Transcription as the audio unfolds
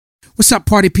What's up,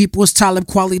 party people? It's Talib,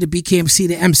 Kweli, the BKMC,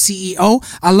 the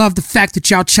MCEO. I love the fact that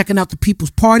y'all checking out the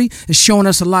People's Party and showing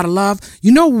us a lot of love.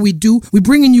 You know what we do? We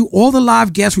bringing you all the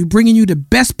live guests. We bringing you the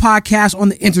best podcast on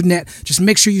the internet. Just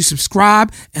make sure you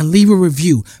subscribe and leave a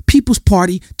review. People's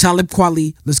Party, Talib,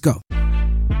 Kweli. Let's go.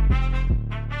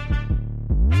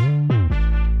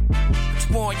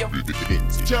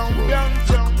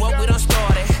 What we done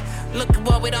started. Look at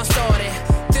what we done started.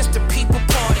 This the People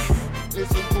Party.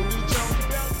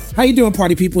 How you doing,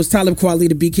 party people? It's Talib, Kweli,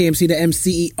 the BKMC, the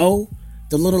MCEO,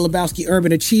 the Little Lebowski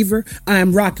Urban Achiever. I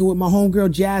am rocking with my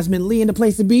homegirl, Jasmin, Leigh, in the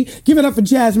place to be. Give it up for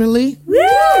Jasmin, Leigh.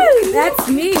 Woo! That's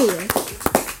me.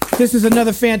 This is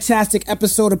another fantastic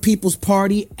episode of People's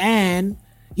Party, and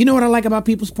you know what I like about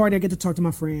People's Party? I get to talk to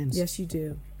my friends. Yes, you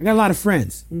do. I got a lot of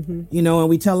friends, you know, and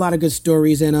we tell a lot of good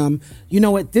stories. And you know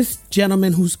what? This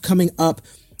gentleman who's coming up,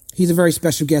 he's a very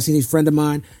special guest. He's a friend of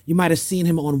mine. You might have seen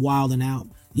him on Wild 'N Out.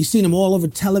 You've seen him all over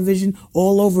television,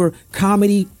 all over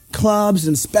comedy clubs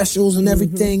and specials and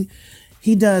everything.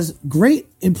 He does great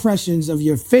impressions of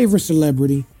your favorite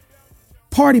celebrity.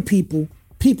 Party people,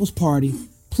 People's Party.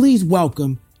 Please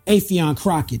welcome Affion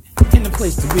Crockett in the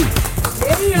place to be.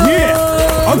 Yeah.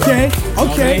 Okay.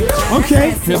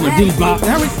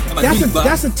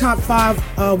 That's a top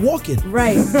 5 walking.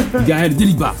 Right. You gotta have the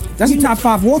diddy bop. That's a top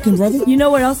 5 walking, brother. You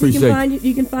know where else Appreciate you can find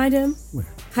you can find him? Where?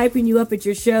 Hyping you up at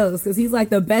your shows, because he's like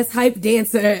the best hype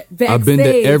dancer backstage. I've been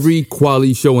to every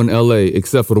Kweli show in LA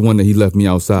except for the one that he left me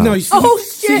outside. No, you see, Oh,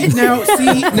 shit.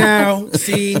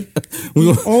 See. we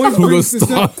always gonna brings this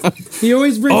up. start. He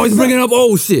always brings Always this bringing up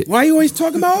old shit. Why are you always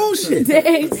talking about old shit?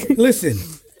 Dang. Listen,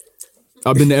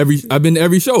 I've been to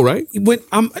every show, right?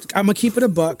 I'm gonna keep it a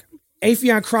buck.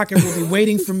 Affion Crockett will be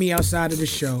waiting for me outside of the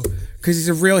show because he's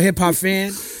a real hip hop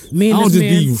fan. Me and I don't this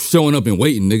just man. be showing up and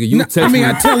waiting, nigga. You text me.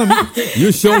 I tell him.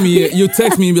 You show me. You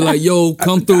text me and be like, "Yo,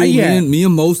 come through, yeah. me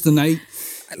and Most tonight."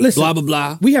 Listen, Blah blah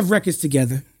blah. we have records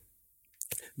together,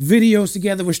 videos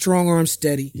together with Strong Arm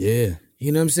Steady. Yeah,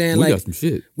 You know what I'm saying? we Like, got some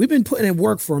shit. we've been putting in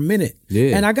work for a minute.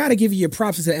 Yeah. And I got to give you your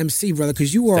props as an MC, brother,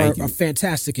 because you are Thank you. a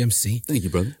fantastic MC. Thank you,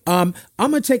 brother. I'm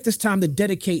going to take this time to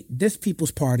dedicate this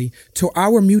People's Party to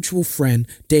our mutual friend,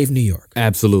 Dave New York.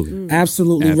 Absolutely.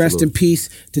 Absolutely. Rest in Absolutely. peace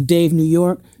to Dave New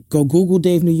York. Go Google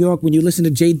Dave New York. When you listen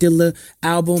to Jay Dilla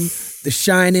album, The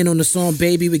Shining on the song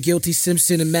Baby with Guilty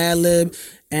Simpson and Madlib.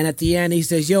 And at the end, he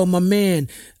says, yo, my man,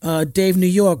 Dave New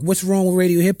York, what's wrong with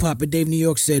radio hip hop? And Dave New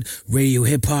York said, radio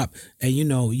hip hop. And you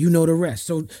know the rest.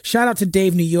 So shout out to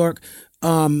Dave New York.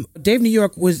 Dave New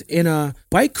York was in a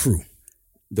bike crew,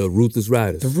 The Ruthless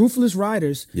Riders. the Ruthless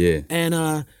Riders. Yeah.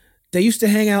 And they used to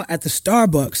hang out at the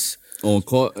Starbucks, on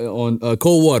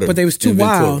cold water. but they was too in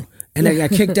Ventura. wild and they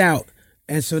got kicked out.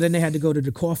 And so then they had to go to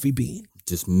the Coffee Bean.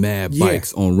 Just mad Yeah.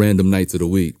 bikes on random nights of the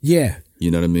week. Yeah. You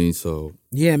know what I mean? So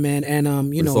Yeah, man. And,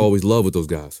 you it's know, always love with those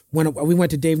guys. when we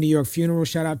went to Dave New York funeral,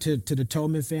 shout out to the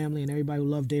Tolman family and everybody who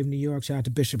loved Dave New York. Shout out to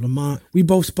Bishop Lamont. We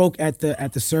both spoke at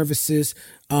the services.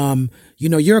 You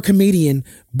know, you're a comedian,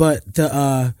 but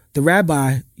the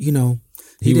rabbi, you know,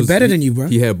 he did better than you, bro.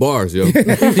 He had bars, yo.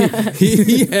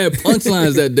 he had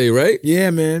punchlines that day, right? Yeah,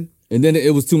 man. And then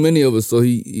it was too many of us, so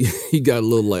he got a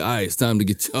little like, all right, it's time to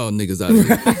get y'all niggas out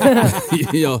of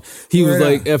here. He was Word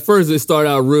like, at first it started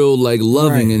out real like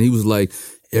loving, Right. and he was like,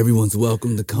 everyone's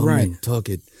welcome to come Right. and talk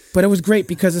it. But it was great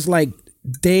because it's like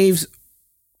Dave's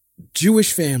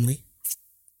Jewish family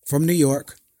from New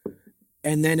York,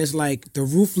 and then it's like the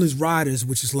Ruthless Riders,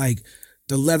 which is like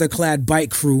the leather-clad bike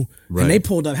crew, Right. and they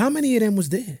pulled up. How many of them was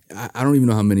there? I don't even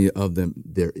know how many of them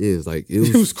there is. Like it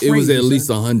was was crazy, at least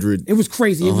son. 100. It was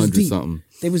crazy. It was 100 deep. something.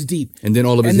 They was deep. And then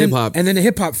all of his And then- hip hop. and then the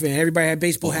hip hop fan. Everybody had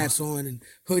baseball hats on and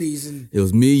hoodies and It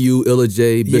was me, you, Illa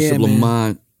J, Bishop Yeah,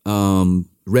 Lamont,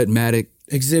 Red Matic,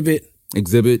 Exhibit.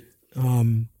 Exhibit.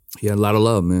 He had a lot of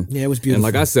love, man. Yeah, it was beautiful.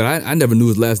 And like I said, I never knew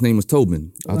his last name was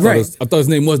Tobin. Right. I thought his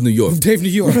name was New York. Dave New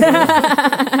York.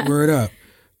 Word up.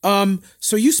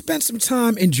 So you spent some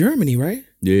time in Germany, right?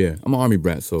 Yeah, I'm an Army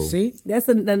brat, so. See,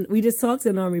 We just talked to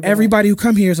an army. everybody who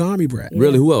come here is an Army brat.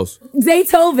 Really, who else?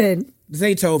 Zaytoven.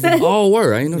 Zaytoven. Oh,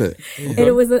 word, I didn't know that. And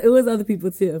it was other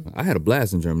people too. I had a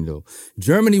blast in Germany, though.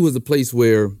 Germany was a place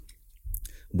where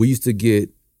we used to get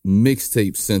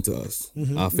mixtapes sent to us.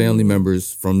 Our family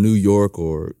members from New York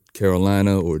or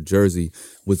Carolina or Jersey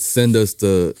would send us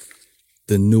the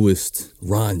newest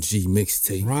Ron G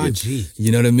mixtape. Ron G.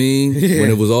 You know what I mean? When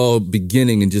it was all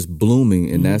beginning and just blooming.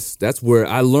 And that's where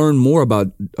I learned more about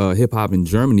hip hop in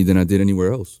Germany than I did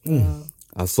anywhere else.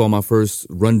 I saw my first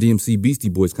Run DMC Beastie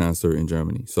Boys concert in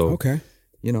Germany. So, Okay.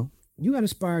 you know. You got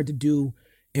inspired to do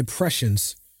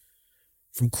impressions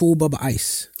from Cool Bubba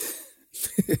Ice.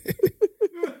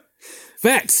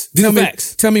 Facts. Tell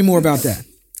Facts. me more about that.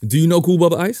 Do you know Cool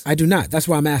Bubba Ice? I do not. That's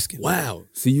why I'm asking. Wow.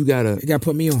 See, you gotta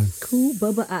put me on. Cool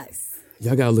Bubba Ice.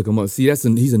 Y'all gotta look him up. See,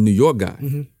 he's a New York guy.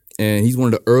 Mm-hmm. And he's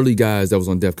one of the early guys that was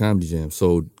on Def Comedy Jam.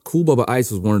 So Cool Bubba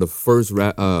Ice was one of the first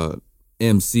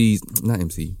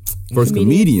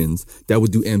comedians that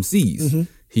would do MCs. Mm-hmm.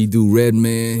 He do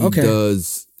Redman, he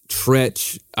does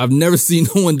Tretch. I've never seen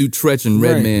no one do Tretch and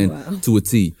Redman to a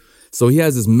T. So he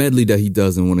has this medley that he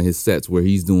does in one of his sets where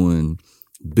he's doing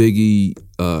Biggie,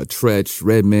 Tretch,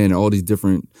 Redman, and all these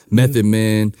different Method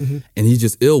Man, and he's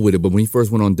just ill with it. But when he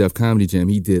first went on Def Comedy Jam,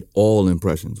 he did all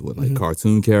impressions with like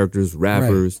cartoon characters,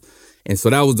 rappers, and so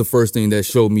that was the first thing that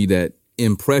showed me that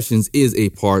impressions is a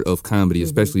part of comedy,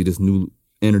 especially this new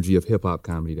energy of hip hop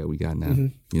comedy that we got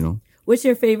now. You know, what's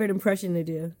your favorite impression to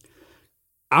do?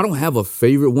 I don't have a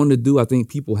favorite one to do. I think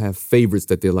people have favorites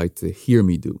that they like to hear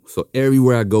me do. So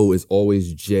everywhere I go is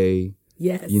always Jay.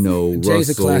 Yes. You know, Jay's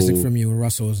Russell, a classic from you, and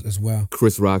Russell as well.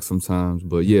 Chris Rock sometimes,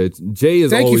 but yeah, Jay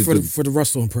is Thank always. Thank you for the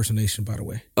Russell impersonation, by the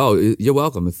way. Oh, you're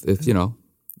welcome. It's you know,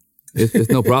 it's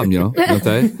no problem. You know what I'm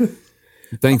saying?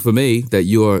 Thank for me that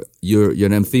you're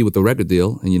an MC with the record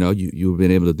deal, and you know you've been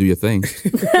able to do your thing.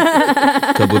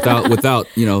 Because without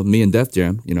you know me and Def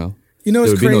Jam, you know there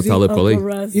would crazy? be no Talib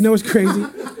Kweli. You know what's crazy?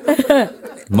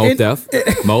 Most Def,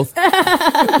 most. You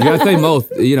gotta say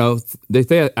most. You know they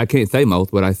say I can't say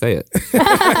most, but I say it.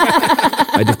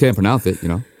 I just can't pronounce it. You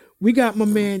know. We got my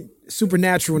man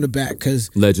Supernatural in the back because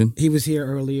legend. He was here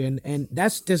earlier, and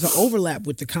there's an overlap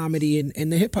with the comedy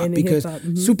and the hip hop because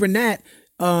Supernat,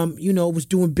 was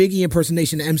doing Biggie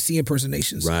impersonation, MC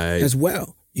impersonations, as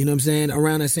well. You know what I'm saying?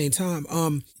 Around that same time. I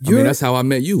mean, that's how I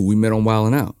met you. We met on Wild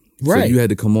 'N Out. Right. So you had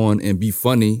to come on and be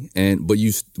funny, but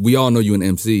we all know you an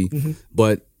MC,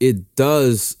 but it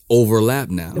does overlap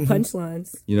now. The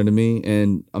punchlines. You know what I mean?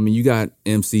 And I mean, you got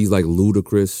MCs like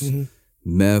Ludacris,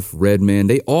 Meth, Redman.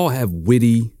 They all have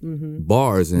witty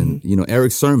bars, and you know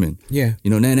Eric Sermon. Yeah. You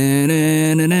know, na na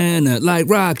na na na na, like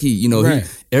Rocky. You know,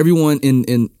 everyone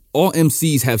in all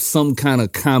MCs have some kind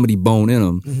of comedy bone in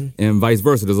them, and vice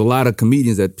versa. There's a lot of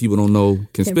comedians that people don't know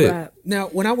can spit. Rap. Now,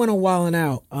 when I went on Wild 'N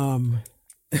Out,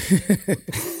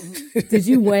 did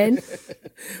you win?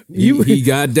 He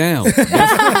got down. Look,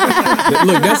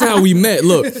 that's how we met.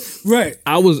 Look, right.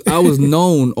 I was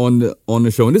known on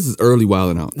the show, and this is early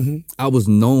Wild 'N Out. I was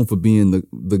known for being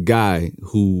the guy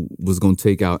who was gonna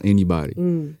take out anybody.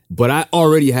 But I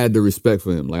already had the respect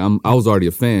for him. Like I was already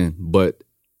a fan, but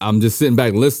I'm just sitting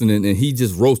back listening, and he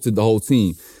just roasted the whole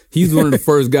team. He's one of the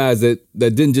first guys that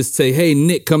didn't just say, "Hey,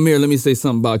 Nick, come here. Let me say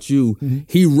something about you."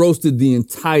 He roasted the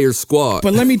entire squad.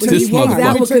 But let me tell you why.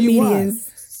 Let me tell you why. Comedians.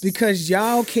 Because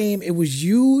y'all came. It was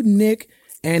you, Nick,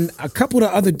 and a couple of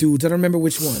other dudes. I don't remember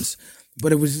which ones.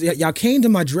 But it was y'all came to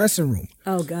my dressing room.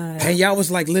 Oh God. And y'all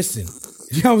was like, "Listen,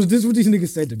 this is what these niggas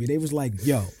said to me. They was like,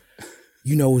 yo,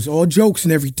 it's all jokes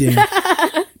and everything.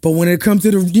 But when it comes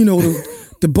to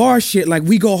the bar shit, like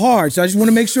we go hard. So I just want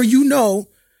to make sure you know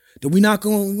that we not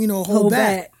going to, hold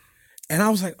back." And I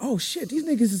was like, oh shit, these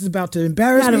niggas is about to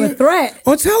embarrass me. Kind of a threat.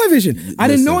 On television. I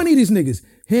didn't know any of these niggas.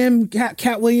 Him,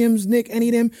 Cat Williams, Nick, any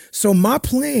of them. So my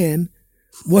plan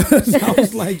was, I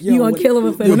was like, yo. You gonna kill him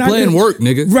with Your plan work,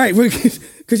 nigga. Right. Because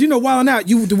Wild 'N Out,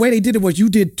 the way they did it was you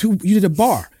did a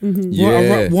bar.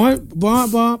 Yeah. One, bah,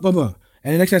 bah, bah, bah.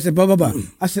 And the next I said, bah, bah, bah.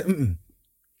 I said,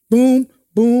 boom,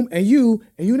 boom, and you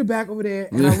in the back over there,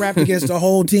 and I rapped against the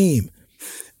whole team.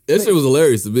 That shit was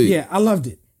hilarious to me. Yeah, I loved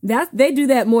it. They do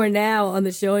that more now on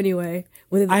the show anyway.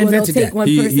 When I invented they'll take that. one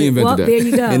He person. invented Well, that. there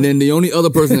you go. And then the only other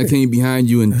person that came behind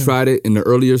you and tried it in the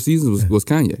earlier seasons was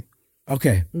Kanye.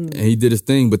 Okay. And he did his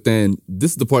thing, but then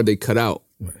this is the part they cut out.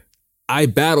 I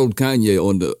battled Kanye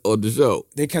on the show.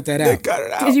 They cut that out. They cut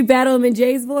it out. Did you battle him in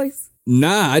Jay's voice?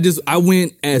 Nah, I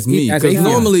went as me. As Because Affion.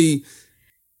 normally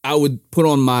I would put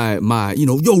on my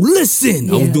yo,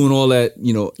 listen. I was doing all that,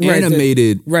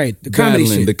 animated the comedy battling,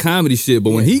 shit. the comedy shit.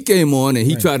 But when he came on and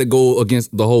he tried to go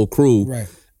against the whole crew,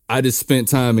 I just spent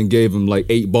time and gave him like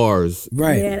 8 bars.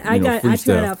 Right. Yeah, I tried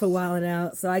freestyle. out for Wild 'N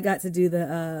Out, so I got to do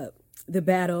the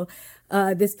battle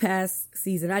this past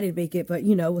season. I didn't make it, but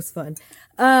it was fun.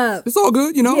 It's all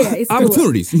good, Yeah, it's cool.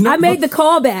 opportunities. I made the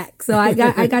callback, so I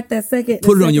got that second.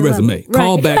 Put it on your resume.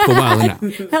 Call back for Wild 'N Out.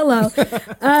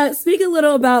 Hello. Speak a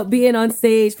little about being on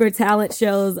stage for talent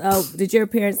shows. Did your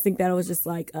parents think that it was just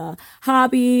like a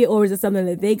hobby, or was it something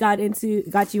that they got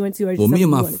you into? Or Well, me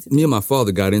and my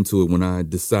father got into it when I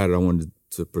decided I wanted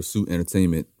to pursue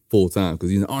entertainment full time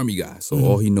because he's an Army guy, so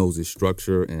all he knows is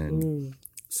structure and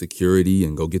security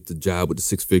and go get the job with the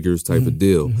 6 figures type of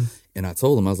deal. And I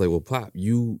told him, I was like, well, Pop,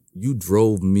 you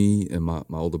drove me and my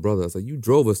older brother. I was like, you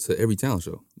drove us to every talent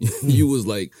show. You was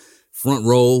like front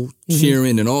row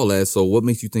cheering and all that. So what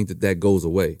makes you think that goes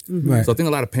away? Right. So I think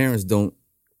a lot of parents don't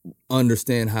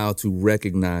understand how to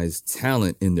recognize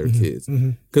talent in their kids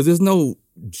because there's no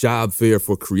job fair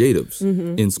for creatives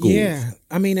in schools. Yeah.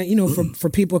 I mean, you know, for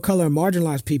people of color and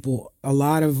marginalized people, a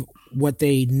lot of what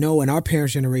they know in our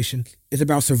parents' generation is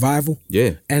about survival.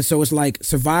 Yeah. And so it's like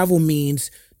survival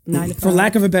means, for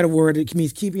lack of a better word, it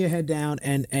means keeping your head down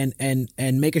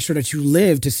and making sure that you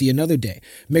live to see another day.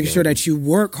 Making sure that you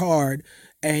work hard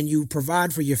and you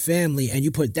provide for your family and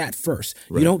you put that first.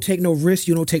 Right. You don't take no risks,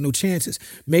 you don't take no chances.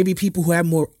 Maybe people who have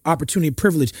more opportunity and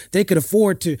privilege, they could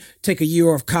afford to take a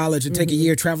year off college and take a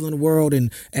year traveling the world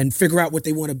and figure out what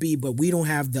they want to be, but we don't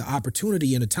have the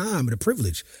opportunity and the time or the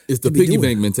privilege. It's the piggy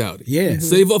bank mentality. Yeah.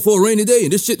 Save up for a rainy day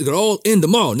and this shit could all end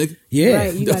tomorrow, nigga. Yeah.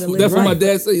 Right, you gotta live that's what my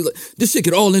dad said. He's like, this shit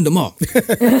could all end tomorrow.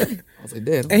 I was like,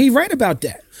 Dad. And he's right about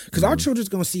that. Because our children's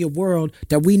going to see a world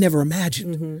that we never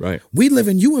imagined. Right. We live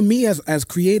in, you and me as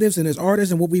creatives and as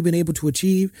artists and what we've been able to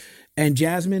achieve. And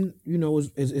Jasmin, you know,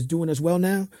 is doing as well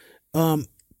now.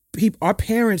 Our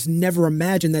parents never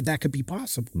imagined that could be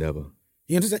possible. Never.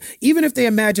 You understand? Even if they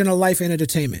imagine a life in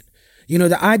entertainment. You know,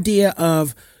 the idea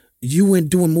of you and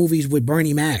doing movies with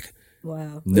Bernie Mac.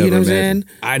 Wow. Never you know what I'm imagined. saying?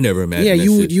 I never imagined. Yeah,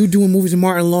 that shit. you doing movies with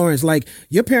Martin Lawrence. Like,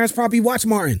 your parents probably watched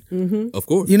Martin. Of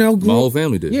course. You know, my whole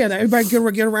family did. Yeah, everybody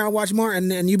get around and watch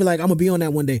Martin, and you be like, I'm gonna be on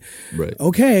that one day. Right.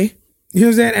 Okay. You know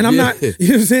what I'm saying? And I'm not, you know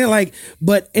what I'm saying? Like,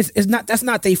 but it's not, that's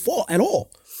not their fault at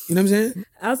all. You know what I'm saying?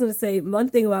 I was going to say one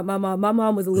thing about my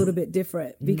mom was a little bit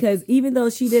different because even though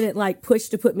she didn't like push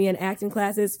to put me in acting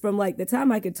classes, from like the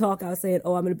time I could talk, I was saying,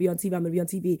 oh, I'm going to be on TV. I'm going to be on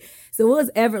TV. So it was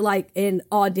ever like an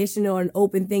audition or an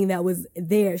open thing that was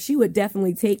there, she would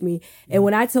definitely take me. And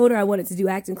when I told her I wanted to do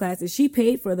acting classes, she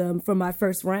paid for them for my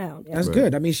first round. That's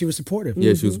good. I mean, she was supportive.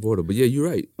 Yeah, she was supportive. But yeah, you're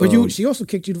right. But she also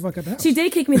kicked you the fuck out the house. She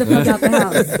did kick me the fuck out the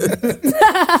house.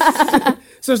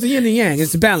 So it's the yin and yang.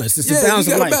 It's the balance. It's the balance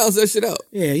you of gotta life. balance that shit out.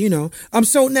 Yeah, you know.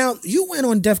 So now you went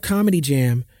on Def Comedy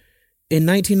Jam in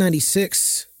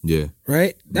 1996. Yeah.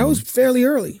 Right? That was fairly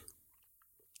early.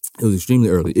 It was extremely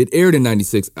early. It aired in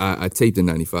 96. I taped in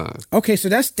 95. Okay, so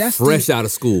that's fresh out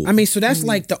of school. I mean, so that's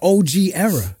like the OG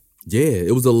era. Yeah,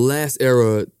 it was the last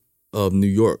era of New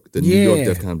York, the New York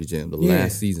Def Comedy Jam, the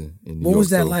last season in New York. What was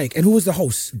that like? And who was the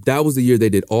host? That was the year they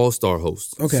did all-star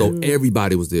hosts. Okay. So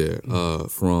everybody was there,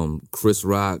 from Chris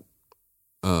Rock,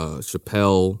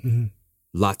 Chappelle,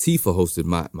 Latifah hosted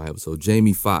my episode,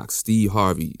 Jamie Foxx, Steve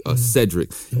Harvey,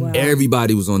 Cedric. Wow.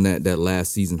 Everybody was on that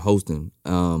last season hosting.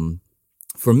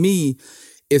 For me,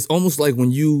 it's almost like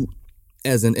when you,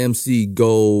 as an MC,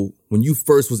 when you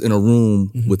first was in a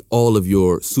room with all of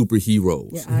your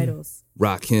superheroes. Your idols.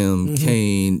 Rakim,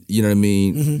 Kane, you know what I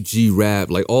mean?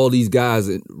 G-Rap, like all these guys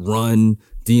that run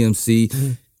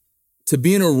DMC. To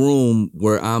be in a room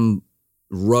where I'm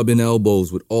rubbing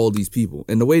elbows with all these people.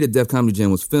 And the way that Def Comedy Jam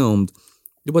was filmed,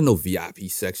 there wasn't no VIP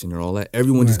section or all that.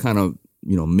 Everyone just kind of,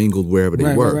 mingled wherever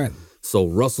they were. Right. So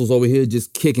Russell's over here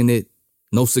just kicking it,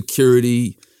 no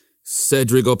security.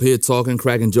 Cedric up here talking,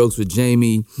 cracking jokes with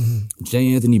Jamie.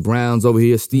 J. Anthony Brown's over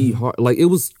here, Steve Hart. Like, it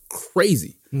was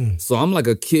crazy. So I'm like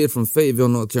a kid from Fayetteville,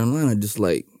 North Carolina, just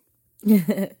like,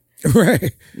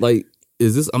 right. Like,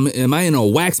 am I in a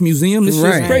wax museum? This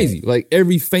shit's crazy. Like,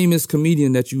 every famous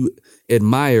comedian that you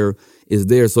admire is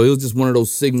there. So it was just one of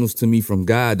those signals to me from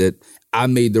God that I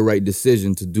made the right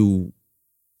decision to do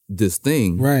this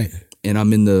thing. Right. And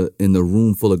I'm in the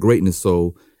room full of greatness,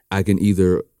 so I can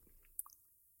either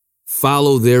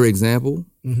follow their example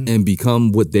and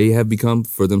become what they have become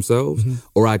for themselves,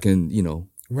 or I can,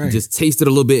 just taste it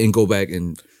a little bit and go back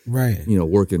and,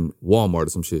 work in Walmart or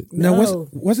some shit. Now,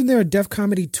 wasn't there a Def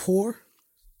Comedy tour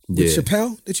with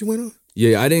Chappelle that you went on?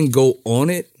 Yeah, I didn't go on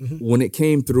it. When it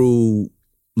came through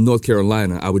North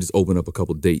Carolina, I would just open up a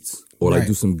couple dates or like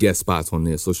do some guest spots on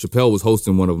there. So Chappelle was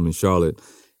hosting one of them in Charlotte,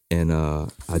 and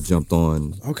I jumped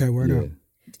on. Okay, word up.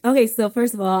 Okay, so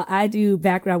first of all, I do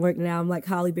background work now. I'm like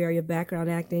Halle Berry of background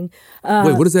acting.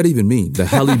 Wait, what does that even mean? The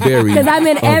Halle Berry of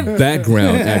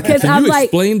background acting. Can you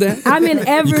explain that? I'm in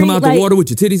every... You come out the water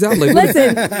with your titties out? Like,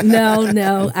 listen,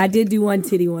 no. I did do one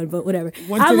titty one, but whatever.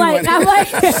 I'm like,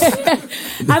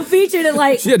 I'm featured in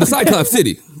like... She had the Cyclops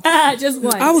titty. Just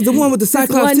one. I was the one with the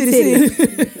Cyclops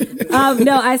titty.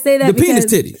 No, I say that the because... penis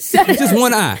titty. It's just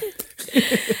one eye.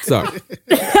 Sorry.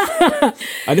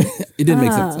 It didn't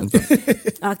make sense.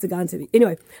 Octagon titty.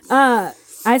 Anyway,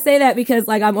 I say that because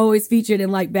like I'm always featured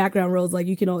in like background roles, like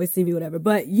you can always see me, whatever.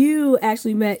 But you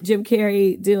actually met Jim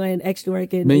Carrey doing extra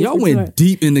work in. Man, y'all went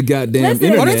deep in the goddamn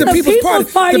internet. Oh, that's the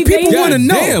people's party. The people want to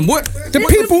know. Damn, what? The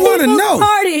people want to know.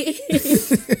 Party.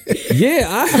 Yeah,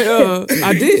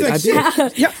 I did. I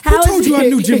did. Yeah, who told you I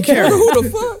knew Jim Carrey? Who the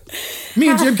fuck? Me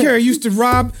and Jim Carrey used to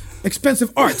rob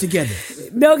expensive art together.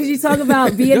 No, because you talk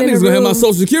about being Y'all in a niggas room. gonna have my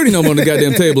social security number on the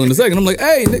goddamn table in a second. I'm like,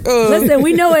 hey, Listen,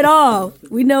 we know it all.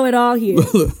 We know it all here.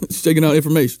 shaking out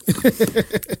information.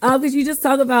 Because you just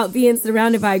talk about being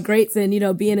surrounded by greats and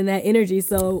being in that energy.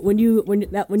 So when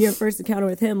your first encounter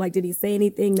with him, like, did he say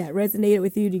anything that resonated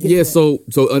with you? So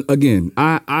again,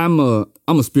 I'm a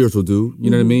spiritual dude. You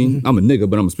know what I mean? I'm a nigga,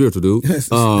 but I'm a spiritual dude.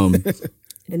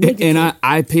 And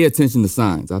I pay attention to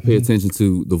signs. I pay attention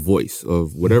to the voice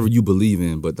of whatever you believe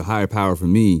in, but the higher power for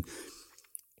me.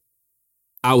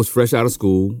 I was fresh out of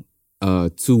school,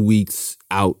 2 weeks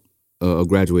out of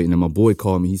graduating, and my boy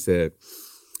called me. He said,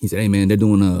 "Hey man, they're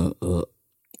doing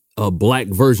a black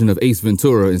version of Ace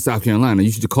Ventura in South Carolina.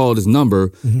 You should call this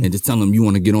number and just tell them you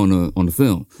want to get on the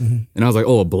film." And I was like,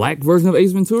 "Oh, a black version of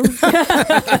Ace Ventura?"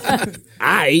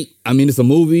 I mean, it's a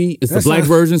movie. It's the black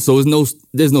version, so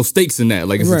there's no stakes in that.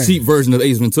 Like, it's a cheap version of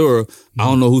Ace Ventura. I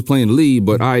don't know who's playing the lead,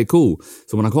 but all right, cool.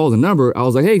 So when I called the number, I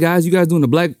was like, "Hey guys, you guys doing the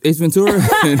black Ace Ventura?"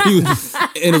 And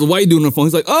there's a white dude on the phone.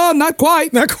 He's like, "Oh, not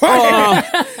quite. Not quite.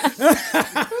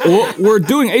 We're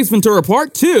doing Ace Ventura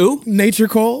Part 2. Nature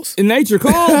Calls. And Nature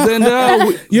Calls. And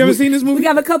you ever seen this movie? We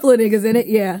got a couple of niggas in it.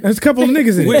 Yeah, there's a couple of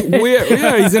niggas in it.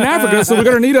 Yeah, he's in Africa, so we're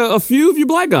gonna need a few of you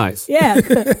black guys. Yeah,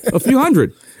 a few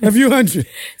hundred. A few hundred.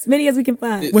 As many as we can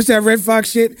find. What's that Red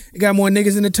Fox shit? It got more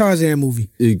niggas in the Tarzan movie.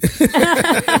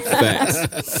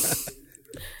 Facts.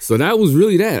 So that was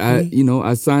really that.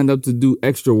 I signed up to do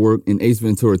extra work in Ace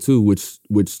Ventura 2,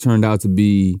 which turned out to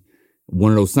be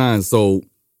one of those signs. So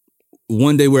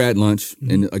one day we're at lunch,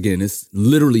 and again, it's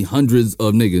literally hundreds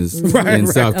of niggas in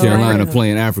South Carolina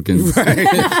playing Africans.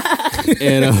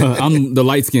 And I'm the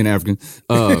light-skinned African.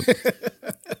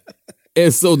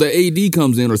 And so the AD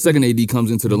comes in, or second AD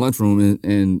comes into the lunchroom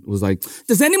and was like,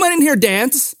 "Does anyone in here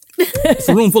dance?" It's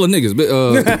a room full of niggas, but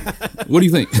what do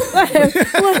you think?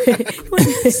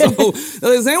 So,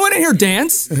 does anyone in here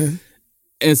dance?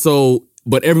 And so,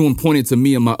 but everyone pointed to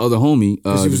me and my other homie,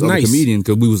 this other comedian,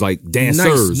 because we was like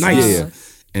dancers. Nice. Yeah.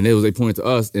 And they pointed to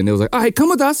us, and they was like, "All right, come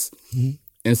with us."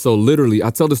 And so literally, I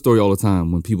tell the story all the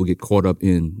time when people get caught up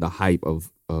in the hype of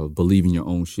believing your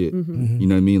own shit. You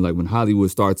know what I mean? Like when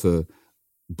Hollywood starts to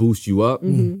boost you up,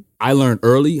 I learned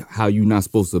early how you're not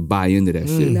supposed to buy into that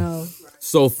shit. No.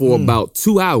 So for about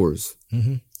 2 hours,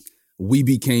 we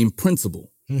became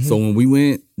principal. So when we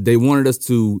went, they wanted us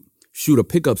to shoot a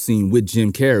pickup scene with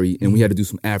Jim Carrey, and we had to do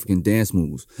some African dance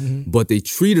moves. But they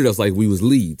treated us like we was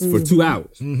leads for 2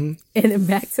 hours. And then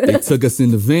back to They took us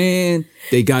in the van.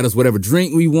 They got us whatever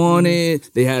drink we wanted.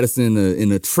 They had us in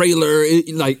a trailer.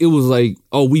 It was like,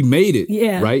 oh, we made it.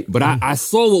 Yeah. Right? But I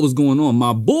saw what was going on.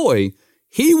 My boy,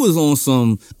 he was on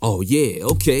some, oh yeah,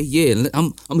 okay, yeah,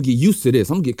 I'm gonna get used to this.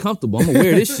 I'm gonna get comfortable. I'm gonna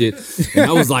wear this shit. And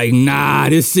I was like, nah,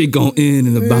 this shit gonna end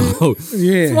in about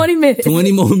 20 minutes.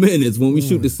 20 more minutes when we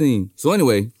shoot the scene. So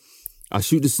anyway, I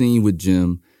shoot the scene with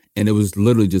Jim, and it was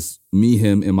literally just me,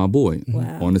 him, and my boy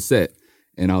on the set.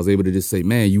 And I was able to just say,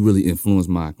 man, you really influenced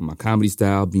my comedy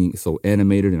style, being so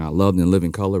animated, and I loved and live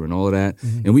in color and all of that.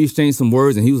 And we exchanged some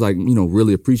words, and he was like,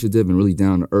 really appreciative and really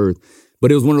down to earth.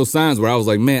 But it was one of those signs where I was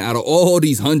like, man, out of all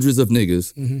these hundreds of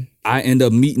niggas, I end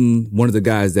up meeting one of the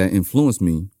guys that influenced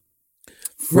me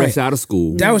fresh out of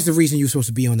school. That was the reason you were supposed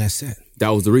to be on that set. That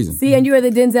was the reason. See, and you were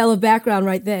the Denzel of background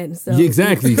right then. So Yeah,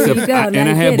 exactly. There you go. And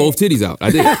I had both titties out.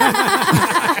 I did.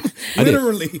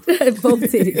 Literally. Both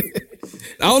titties.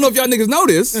 I don't know if y'all niggas know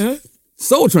this.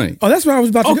 Soul Train. Oh, that's where I was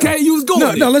about to go. Okay, you was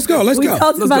going. No, let's go. We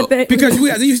talked about that. Because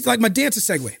you used like my dancer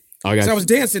segue. I got So I you. was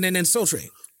dancing and then Soul Train.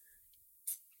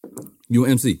 You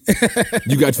an MC.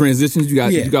 You got transitions.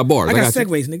 You got bars. I got you.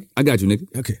 segues, nigga. I got you,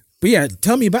 nigga. Okay. But yeah,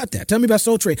 tell me about that. Tell me about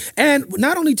Soul Train. And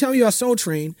not only tell me about Soul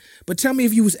Train, but tell me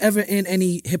if you was ever in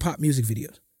any hip-hop music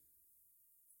videos.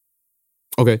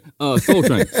 Okay. Soul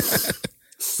Train.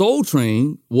 Soul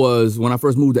Train was when I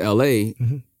first moved to LA.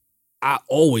 I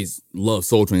always loved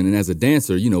Soul Train, and as a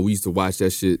dancer, we used to watch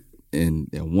that shit and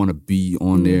want to be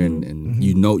on there, and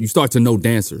you start to know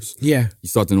dancers. Yeah. You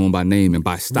start to know them by name and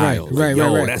by style. Right,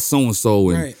 Yo, that's so and so,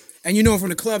 and Right. And you know him from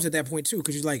the clubs at that point too,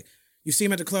 because you see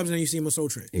him at the clubs and then you see him on Soul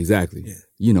Train. exactly.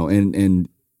 Yeah. And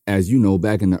as you know,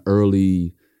 back in the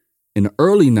early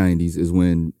 90s is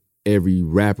when every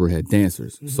rapper had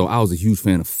dancers. So I was a huge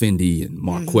fan of Fendi and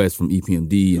Marquez from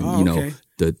EPMD, and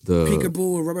the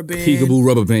Peekaboo and Rubber Band. Peekaboo,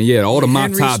 Rubber Band. Yeah, all the Mop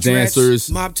Henry Top Stretch, dancers.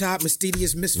 Mop Top,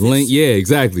 Mysterious Misfits. Link, yeah,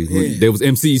 exactly. Yeah. There was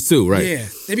MCs too, right? Yeah,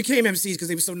 they became MCs because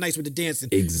they were so nice with the dancing.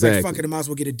 Exactly. Like, fuck it, I might as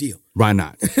well get a deal. Why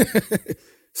not?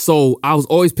 So I was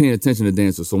always paying attention to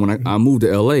dancers. So when I moved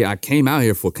to LA, I came out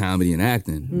here for comedy and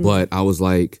acting. But I was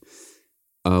like,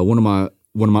 one of my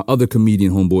other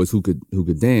comedian homeboys who could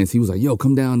dance, he was like, yo,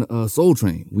 come down to Soul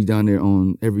Train. We down there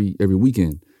on every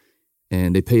weekend.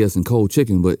 And they pay us in cold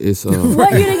chicken, but it's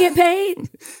What, you didn't get paid?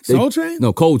 Soul Train?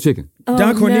 No, cold chicken.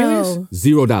 Don Cornelius? No.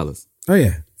 $0. Oh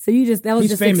yeah. So that was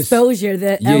He's just famous. exposure.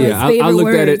 That Yeah, favorite I looked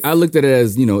at words. it. I looked at it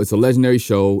as, it's a legendary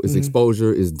show. It's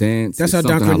exposure. It's dance. That's it's how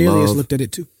Don something I Cornelius love. looked at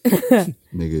it too.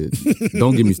 Nigga,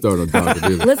 don't get me started on Don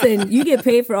Cornelius. Listen, you get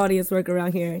paid for audience work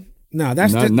around here. Nah,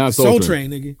 that's Not Soul Soul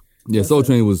Train, nigga. Yeah, Soul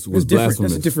Train was It's different.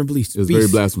 blasphemous. That's a different beast. It was very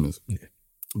blasphemous. Yeah.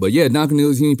 But yeah, Don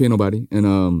Cornelius, he ain't pay nobody.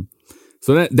 And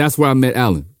so that's where I met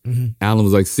Alan. Alan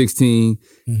was like 16.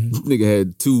 Nigga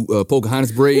had 2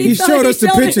 Pocahontas braids. He showed us the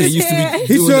pictures. He used to be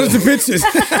He doing showed us the pictures.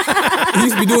 He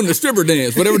used to be doing the stripper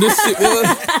dance, whatever this shit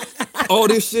was. All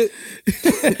this shit.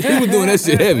 He was doing that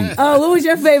shit heavy. Oh, what was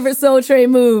your favorite Soul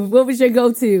Train move? What was your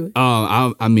go-to?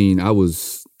 I mean, I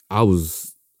was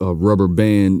a rubber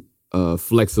band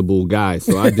flexible guy,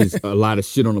 so I did a lot of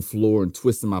shit on the floor and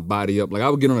twisting my body up. Like I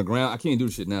would get on the ground. I can't do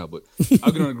the shit now, but I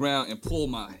would get on the ground and pull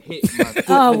my foot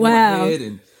over my head,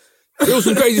 and it was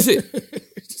some crazy shit.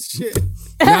 Shit.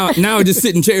 Now I just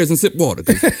sit in chairs and sip water.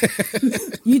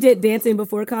 You did dancing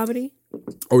before comedy?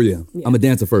 Oh yeah, I'm a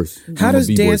dancer first. How I'm a does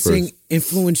B-boy dancing first.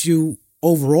 influence you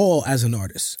overall as an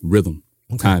artist? Rhythm,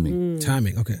 timing.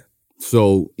 Timing, okay.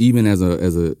 So even as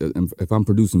a if I'm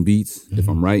producing beats, if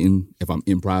I'm writing, if I'm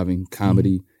improvising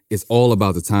comedy, it's all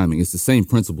about the timing. It's the same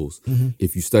principles.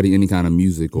 If you study any kind of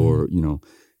music or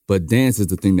but dance is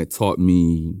the thing that taught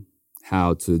me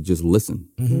how to just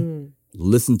listen.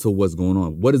 Listen to what's going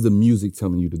on. What is the music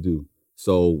telling you to do?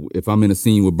 So if I'm in a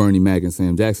scene with Bernie Mac and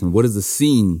Sam Jackson, what is the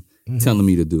scene telling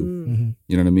me to do?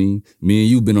 You know what I mean? Me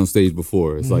and you've been on stage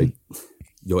before. It's like,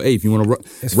 yo, hey, if you want to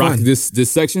rock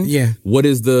this section, what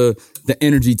is the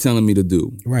energy telling me to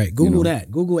do? Right. Google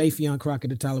that. Google Affion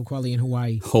Crockett, the Talib, Kweli in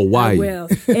Hawaii. I will.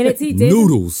 And it's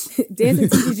noodles. Dancing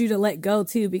teaches you to let go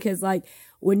too, because like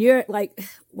when you're like,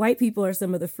 white people are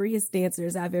some of the freest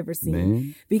dancers I've ever seen.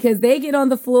 Man. Because they get on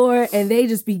the floor and they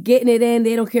just be getting it in.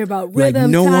 They don't care about rhythm,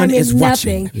 like no timing, one is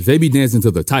nothing. watching. They be dancing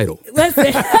to the title.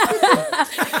 Listen.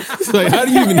 It's like, how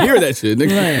do you even hear that shit,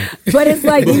 nigga? Right. But it's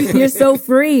like you're so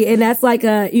free, and that's like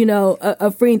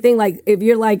a freeing thing. Like if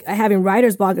you're like having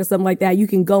writer's block or something like that, you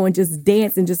can go and just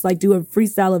dance and just like do a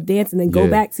freestyle of dance and then go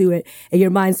back to it, and your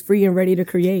mind's free and ready to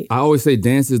create. I always say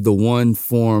dance is the one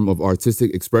form of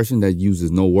artistic expression that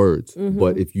uses no words.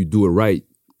 But if you do it right,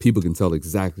 people can tell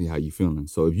exactly how you're feeling.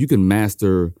 So if you can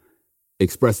master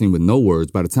expressing with no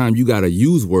words, by the time you got to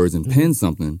use words and pen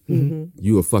something,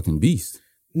 you a fucking beast.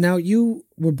 Now, you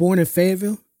were born in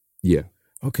Fayetteville? Yeah.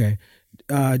 Okay.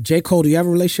 J. Cole, do you have a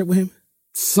relationship with him?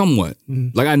 Somewhat.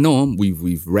 Like I know him.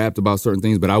 We've rapped about certain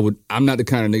things, but I'm not the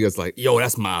kind of nigga that's like, yo,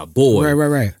 that's my boy.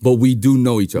 Right. But we do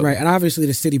know each other. Right. And obviously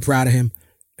the city proud of him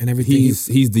and everything.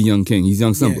 He's the young king. He's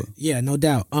young Simba. Yeah, no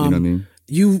doubt. You know what I mean?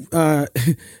 You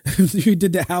you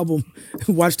did the album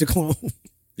Watch the Clone.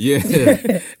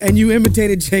 Yeah. And you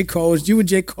imitated J. Cole. It's you and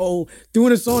J. Cole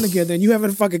doing a song together, and you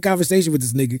having a fucking conversation with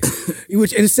this nigga.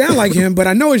 And it sound like him, but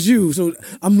I know it's you. So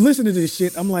I'm listening to this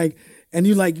shit. I'm like, and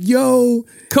you're like, yo.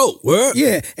 Cole, what?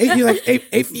 Yeah. And you're like,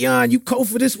 Affion, you Cole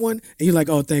for this one? And you're like,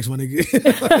 oh, thanks, my nigga.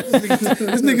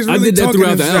 This nigga's really I did that talking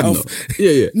throughout to the album, himself. though.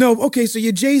 Yeah. No, okay, so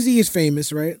your Jay-Z is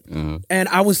famous, right? And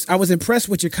I was impressed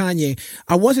with your Kanye.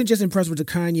 I wasn't just impressed with the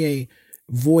Kanye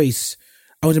voice.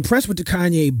 I was impressed with the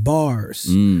Kanye bars,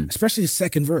 especially the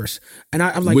second verse. And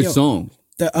I'm like, which yo, song?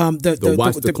 The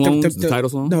Watch the Clones, the title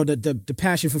song? No, the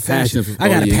passion for fashion. Passion for- I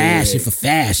got oh, a yeah. passion for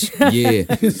fashion. Yeah.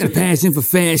 The passion for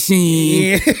fashion.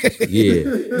 Yeah. Yeah.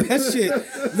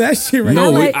 That shit right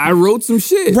No, now. I wrote some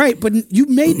shit. Right, but you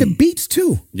made the beats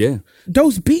too. Yeah.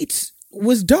 Those beats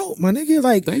was dope, my nigga.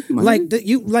 Like, Thank you, my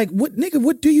like what nigga?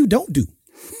 What do you don't do?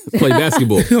 Play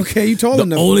basketball. Okay, you told him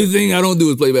The that. only thing I don't do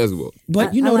is play basketball.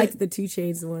 But you know I liked that the 2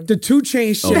 Chainz one. the 2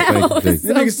 Chainz shit. Thank you, thank you.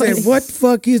 The nigga said, "What the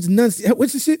fuck is nonsense?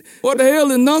 What's the shit? What the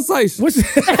hell is nonsense? What's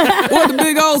What the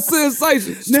big old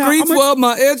sensation? Now, Streets I'm a- were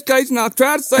my education. I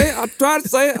try to say it. I try to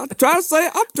say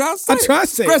it.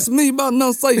 Express me about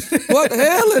nonsense. What the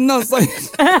hell is nonsense?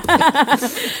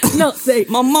 No, say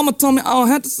My mama told me I don't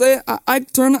have to say it. I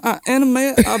turn it. I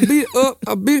animate it. I beat it up.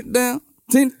 I beat it down.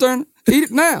 Tina Turner. Eat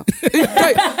it now. Eat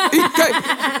cake. Eat cake.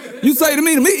 You say to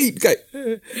me, eat cake.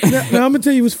 Now I'm gonna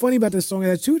tell you what's funny about this song. It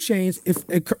has 2 Chainz.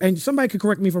 And somebody could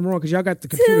correct me if I'm wrong because y'all got the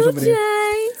computers over there.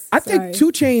 I think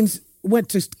 2 Chainz went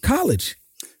to college.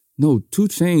 No, 2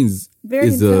 Chainz Very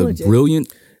is a intelligent.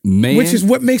 brilliant man, which is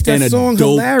what makes that and a song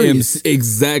dope hilarious. MC.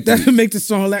 Exactly. That makes the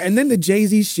song hilarious. And then the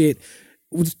Jay-Z shit.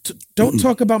 Don't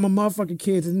talk about my motherfucking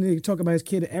kids, and then they talk about his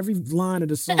kid at every line of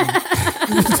the song.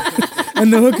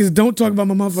 And the hook is don't talk about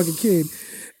my motherfucking kid.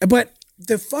 But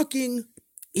the fucking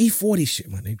E40 shit,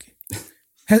 my nigga.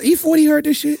 Has E40 heard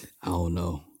this shit? I don't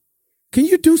know. Can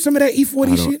you do some of that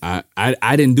E40 shit?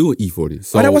 I didn't do an E40.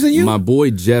 So that wasn't you? My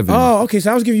boy Jevin. Oh, okay.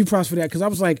 So I was giving you props for that because I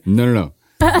was like, No.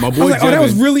 My boy like, Jevin. that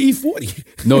was really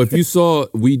E40. No, if you saw,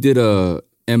 we did a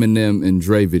Eminem and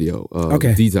Dre video,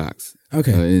 Okay. Detox.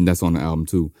 Okay. And that's on the album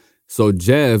too. So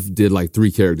Jev did like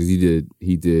 3 characters. He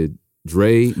did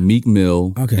Dre, Meek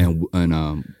Mill, Okay. and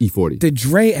E40. The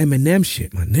Dre Eminem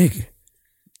shit, my nigga.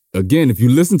 Again, if you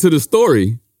listen to the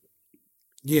story,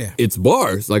 Yeah. it's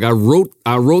bars. Like I wrote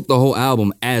the whole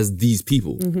album as these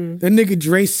people. That nigga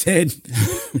Dre said,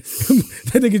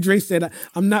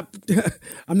 I'm not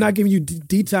giving you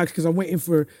Detox because I'm waiting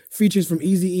for features from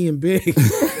Eazy-E and Big.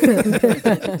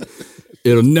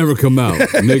 It'll never come out,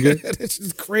 nigga. That's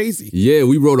just crazy. Yeah,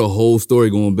 we wrote a whole story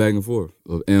going back and forth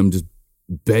of M just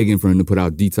begging for him to put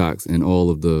out Detox and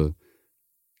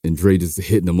Dre just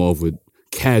hitting them off with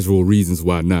casual reasons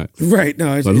why not. Right.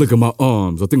 No, Like, look at my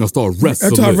arms. I think I'll start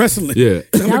wrestling. I start wrestling. Yeah.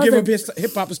 I'm going to give him a bit of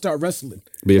hip hop and start wrestling.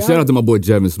 But yeah, shout out to my boy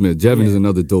Jasmin Smith. Jasmin is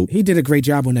another dope. He did a great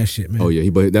job on that shit, man. Oh yeah,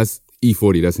 but that's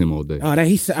E40. That's him all day.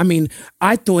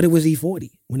 I thought it was E40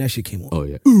 when that shit came on. Oh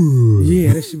yeah.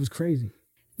 Yeah, that shit was crazy.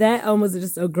 That was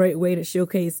just a great way to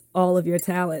showcase all of your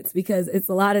talents because it's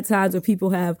a lot of times where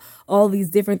people have all these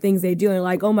different things they do and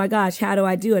like, oh my gosh, how do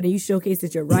I do it? And you showcase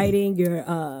that your writing,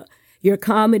 your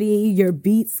comedy, your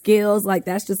beat skills, like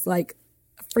that's just like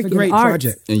freaking It's a great art.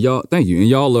 project. And y'all, thank you. And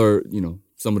y'all are,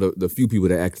 some of the few people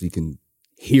that actually can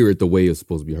hear it the way it's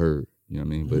supposed to be heard. You know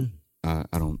what I mean? But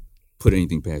I don't put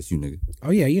anything past you, nigga. Oh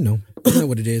yeah, you know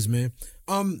what it is, man.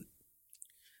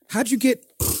 How'd you get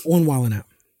on Wildin' Out?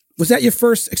 Was that your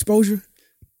first exposure?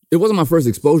 It wasn't my first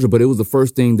exposure, but it was the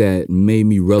first thing that made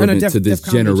me relevant to this Def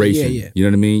Comedy Jam, generation. yeah. You know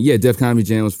what I mean? Yeah, Def Comedy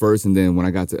Jam was first, and then when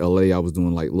I got to LA, I was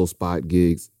doing like little spot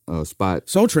gigs,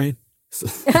 Soul Train.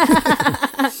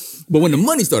 But when the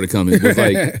money started coming, it was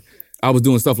like I was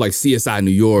doing stuff like CSI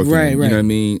New York, Right. You know what I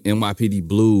mean? NYPD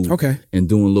Blue, Okay. and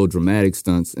doing little dramatic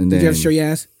stunts. And then Did you ever show your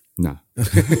ass? Nah.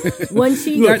 When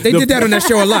she They did that on that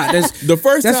show a lot. The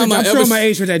first time I'm I showing ever my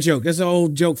age with that joke. That's an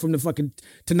old joke from the fucking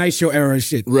Tonight Show era and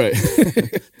shit. Right.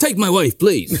 Take my wife,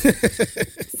 please.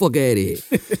 Fuck out of here.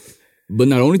 But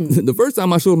not only the first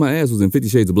time I showed my ass was in 50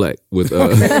 Shades of Black with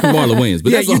Marlon Wayans.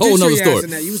 But that's a whole nother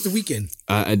story. You was the weekend.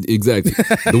 Exactly.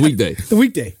 The weekday. The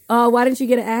weekday. why didn't you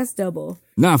get an ass double?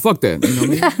 Nah, fuck that. You know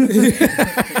what I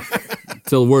mean?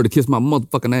 Tell the word to kiss my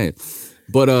motherfucking ass.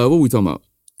 But what were we talking about?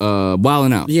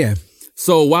 Wildin' Out. Yeah.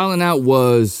 So Wildin' Out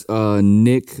was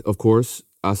Nick, of course.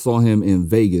 I saw him in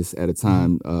Vegas at a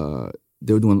time.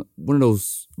 They were doing one of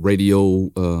those radio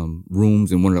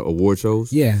rooms in one of the award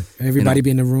shows. Yeah. Everybody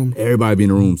be in the room. Everybody be in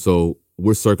the room. So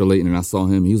we're circulating and I saw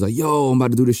him. He was like, yo, I'm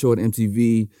about to do this show at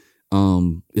MTV.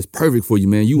 It's perfect for you,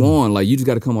 man. You on. Like, you just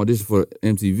got to come audition for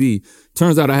MTV.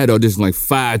 Turns out I had to audition like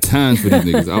 5 times for these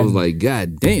niggas. I was like,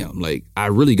 God damn. Like, I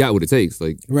really got what it takes.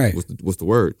 Like, Right. What's the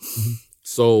word?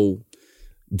 So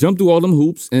jumped through all them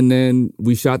hoops and then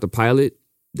we shot the pilot.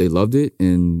 They loved it.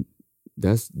 And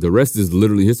the rest is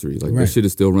literally history. Like, Right. that shit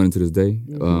is still running to this day.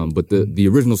 But the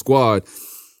original squad,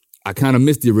 I kind of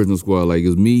missed the original squad. Like, it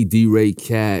was me, D-Ray,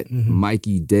 Cat,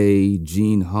 Mikey Day,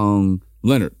 Gene Hung,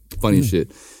 Leonard, funny as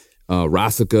shit.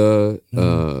 Rasika,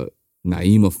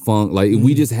 Naima Funk. Like,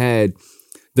 we just had,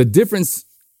 the difference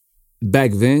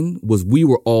back then was we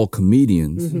were all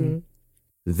comedians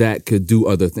that could do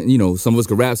other things. You know, some of us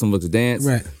could rap, some of us could dance.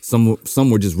 Right. Some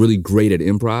were just really great at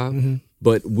improv.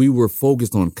 But we were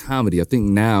focused on comedy. I think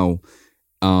now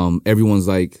everyone's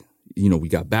like, we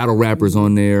got battle rappers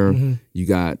on there. You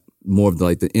got more of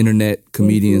the internet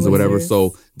comedians or whatever.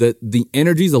 So the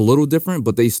energy's a little different,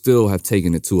 but they still have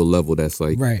taken it to a level that's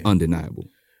like undeniable.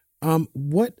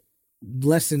 What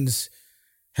lessons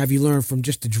have you learned from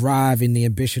just the drive and the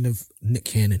ambition of Nick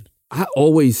Cannon? I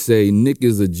always say Nick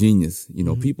is a genius.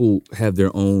 People have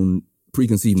their own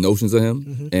preconceived notions of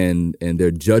him and their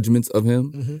judgments of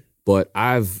him. But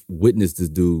I've witnessed this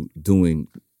dude doing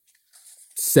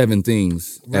 7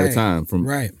 things at a time from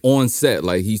on set.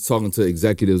 Like, he's talking to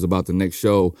executives about the next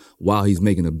show while he's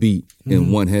making a beat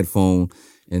in one headphone.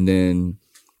 And then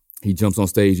He jumps on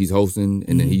stage, he's hosting,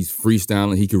 and then he's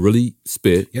freestyling. He can really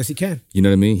spit. Yes, he can. You know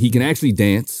what I mean? He can actually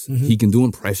dance. He can do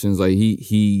impressions. Like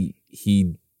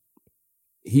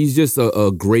he's just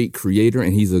a great creator,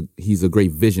 and he's a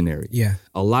great visionary. Yeah.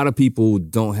 A lot of people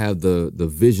don't have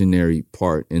the visionary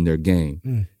part in their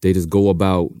game. They just go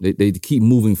about, they keep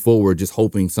moving forward, just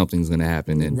hoping something's going to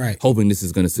happen and hoping this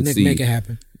is going to succeed. Nick, make it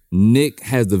happen. Nick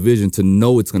has the vision to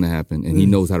know it's going to happen, and he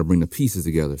knows how to bring the pieces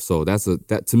together. So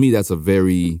to me, that's a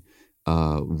very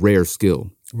rare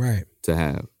skill, to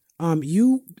have.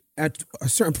 You at a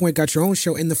certain point got your own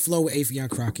show In the Flow with Affion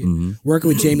Crockett, working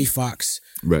with Jamie Foxx.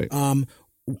 Right.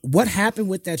 What happened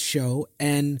with that show,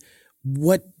 and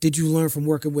what did you learn from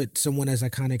working with someone as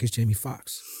iconic as Jamie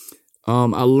Foxx?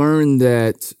 I learned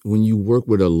that when you work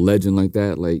with a legend like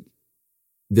that, like,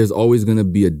 there's always going to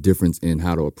be a difference in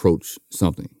how to approach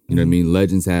something. You know what I mean?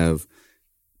 Legends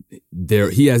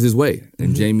he has his way.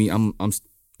 And Jamie, I'm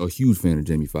a huge fan of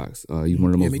Jamie Foxx. He's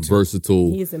one of the most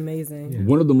versatile. He's amazing.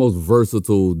 One of the most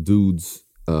versatile dudes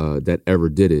that ever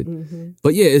did it.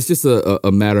 But yeah, it's just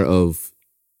a matter of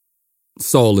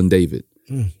Saul and David.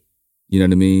 You know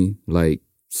what I mean? Like,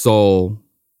 Saul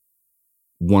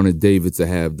wanted David to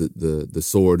have the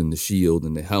sword and the shield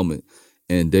and the helmet.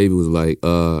 And David was like,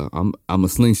 I'm a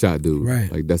slingshot dude.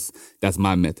 Right. Like that's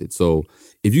my method. So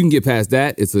if you can get past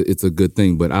that, it's a good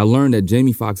thing. But I learned that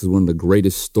Jamie Foxx is one of the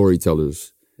greatest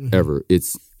storytellers ever.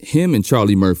 It's him and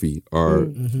Charlie Murphy are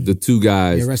the two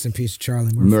guys. Yeah, rest in peace,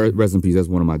 Charlie Murphy. Rest in peace. That's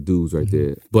one of my dudes right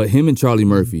there. But him and Charlie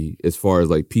Murphy, as far as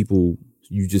like people,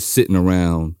 you just sitting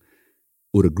around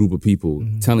with a group of people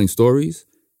telling stories,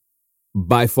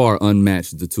 by far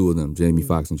unmatched, the two of them, Jamie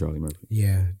Foxx and Charlie Murphy.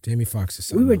 Yeah, Jamie Foxx is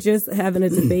something. We were just having a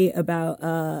debate about,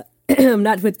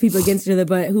 not to put people against each other,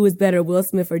 but who was better, Will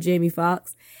Smith or Jamie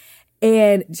Foxx?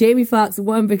 And Jamie Foxx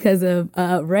won because of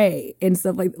Ray and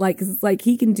stuff like, cause it's like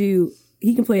he can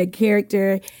play a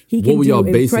character. He can. What were y'all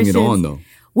basing it on though?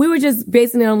 We were just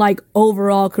basing it on like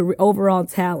overall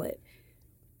talent.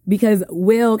 Because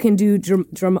Will can do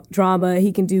drama,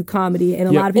 he can do comedy, and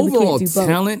a lot of people overall can't do both.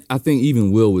 Talent, I think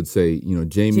even Will would say,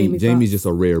 Jamie's just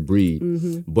a rare breed.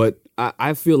 But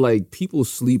I feel like people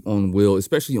sleep on Will,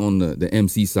 especially on the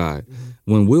MC side.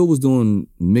 When Will was doing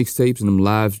mixtapes and them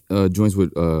live joints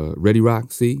with Ready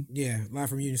Rock, Yeah, live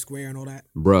from Union Square and all that.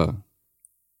 Bruh,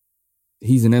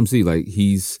 he's an MC. Like,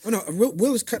 he's... Oh no,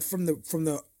 Will is cut from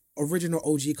the original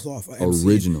OG cloth.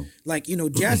 Original. Like,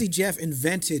 Jazzy Jeff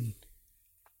invented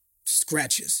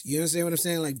scratches. You understand what I'm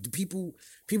saying? Like, the people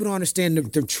don't understand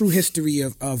the true history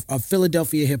of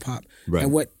Philadelphia hip hop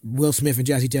and what Will Smith and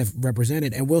Jazzy Jeff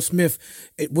represented. And Will Smith,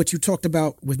 what you talked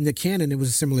about with Nick Cannon, it was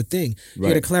a similar thing. He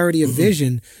had a clarity of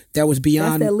vision that was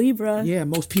beyond. That's that Libra. Yeah,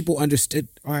 most people understood.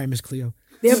 All right, Miss Cleo.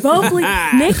 They're both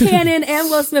Nick Cannon and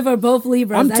Will Smith are both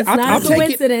Libras. That's not a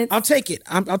coincidence. I'll take it.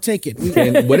 I'll take it.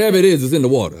 And whatever it is, it's in the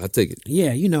water. I'll take it.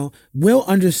 Yeah, Will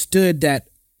understood that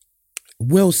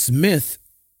Will Smith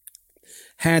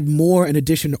had more in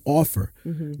addition to offer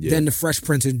than the Fresh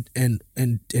Prince and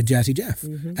Jazzy Jeff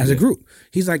as a group.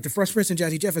 He's like, the Fresh Prince and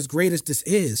Jazzy Jeff, as great as this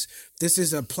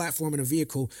is a platform and a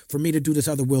vehicle for me to do this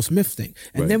other Will Smith thing.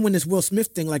 And then when this Will Smith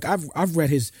thing, like I've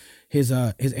read his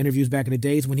interviews back in the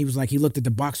days when he was like, he looked at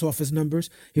the box office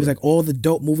numbers. He was like, all the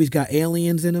dope movies got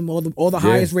aliens in them. All the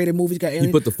highest rated movies got aliens.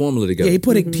 He put the formula together. Yeah,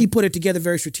 he put it together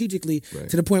very strategically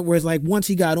to the point where it's like, once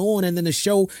he got on, and then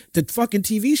the fucking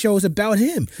TV show is about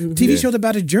him. TV show's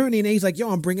about his journey, and he's like,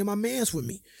 yo, I'm bringing my mans with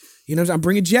me. You know what I'm saying? I'm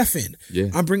bringing Jeff in. Yeah.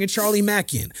 I'm bringing Charlie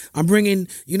Mack in. I'm bringing,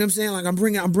 you know what I'm saying? Like,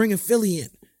 I'm bringing Philly in.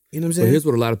 You know what I'm saying? But here's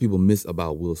what a lot of people miss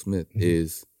about Will Smith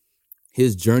is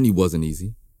his journey wasn't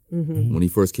easy. When he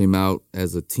first came out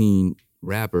as a teen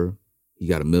rapper, he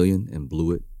got $1 million and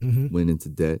blew it, went into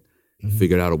debt,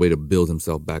 figured out a way to build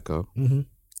himself back up,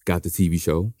 got the TV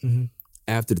show.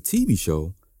 After the TV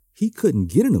show, he couldn't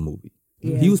get in a movie.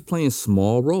 Yeah. He was playing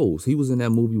small roles. He was in that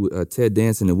movie with Ted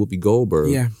Danson and Whoopi Goldberg.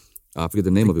 Yeah. I forget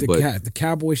the name of it, but... the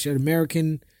cowboy shit,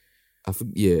 American...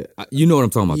 you know what I'm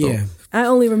talking about, though. I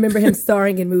only remember him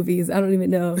starring in movies. I don't even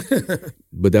know.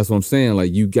 But that's what I'm saying.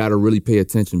 Like, you got to really pay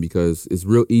attention because it's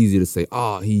real easy to say,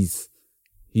 he's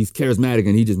charismatic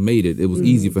and he just made it. It was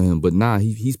easy for him. But nah,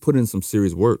 he's put in some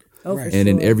serious work. Oh, for and sure.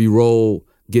 in every role,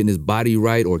 getting his body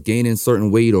right or gaining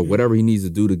certain weight or whatever he needs to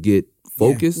do to get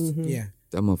focused.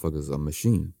 That motherfucker's a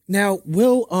machine. Now,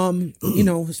 Will,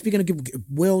 speaking of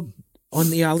Will... on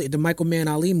the Michael Mann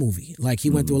Ali movie, like he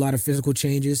went through a lot of physical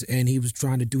changes and he was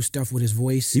trying to do stuff with his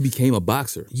voice. He became a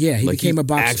boxer. Yeah, he became a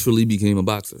boxer. Actually became a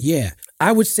boxer. Yeah.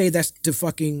 I would say that's the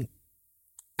fucking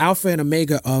alpha and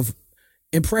omega of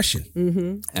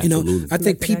impression. Absolutely. I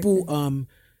think people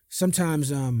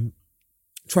sometimes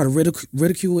try to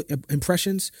ridicule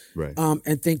impressions, Right.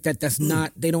 And think that that's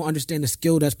not, they don't understand the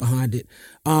skill that's behind it.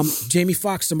 Jamie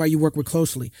Foxx, somebody you work with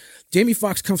closely. Jamie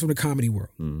Foxx comes from the comedy world.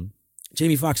 Mm-hmm.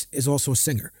 Jamie Foxx is also a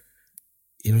singer.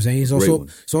 You know what I'm saying? He's Great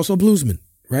also a bluesman,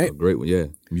 right? A great one, yeah.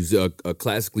 A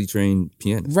classically trained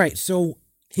pianist. Right. So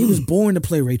he was born to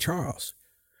play Ray Charles.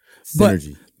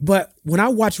 Synergy. But when I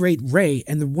watch Ray,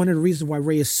 and one of the reasons why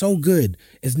Ray is so good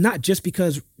is not just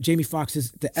because Jamie Foxx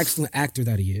is the excellent actor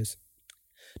that he is,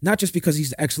 not just because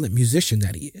he's the excellent musician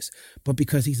that he is, but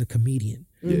because he's a comedian.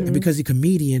 Yeah. And because he's a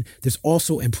comedian, there's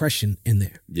also impression in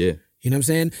there. Yeah. You know what I'm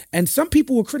saying? And some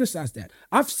people will criticize that.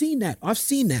 I've seen that. I've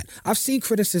seen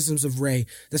criticisms of Ray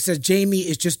that says Jamie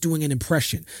is just doing an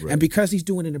impression. Right. And because he's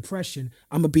doing an impression,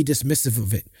 I'm going to be dismissive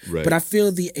of it. Right. But I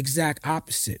feel the exact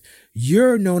opposite.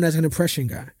 You're known as an impression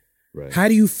guy. Right. How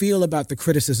do you feel about the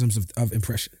criticisms of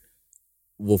impression?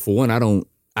 Well, for one, I don't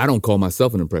call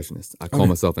myself an impressionist. I call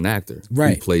myself an actor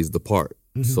Right. who plays the part.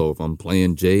 Mm-hmm. So if I'm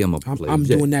playing Jay, I'm gonna play I'm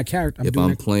Jay. doing that character. If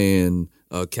I'm playing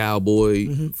a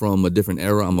cowboy from a different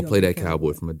era, I'm gonna play that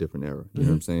cowboy from a different era. You know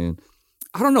what I'm saying?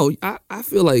 I don't know. I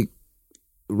feel like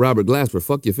Robert Glasper,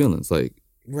 fuck your feelings. Like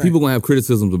people gonna have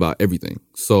criticisms about everything.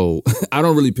 So I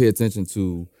don't really pay attention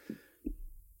to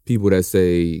people that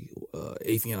say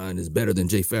Affion is better than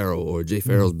Jay Farrell or Jay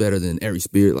Farrell's better than Ari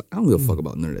Spears. Like, I don't give a fuck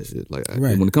about none of that shit. Like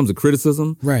when it comes to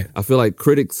criticism, I feel like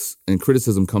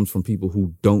criticism comes from people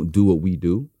who don't do what we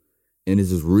do. And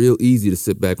it's just real easy to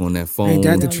sit back on that phone. Ain't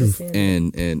that the truth?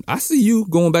 And I see you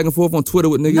going back and forth on Twitter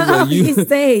with niggas. Like He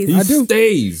stays. He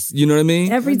stays. You know what I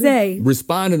mean? Every day.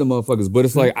 Responding to motherfuckers. But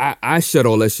it's like, I shut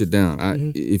all that shit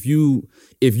down. If you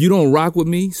don't rock with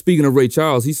me, speaking of Ray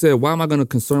Charles, he said, why am I going to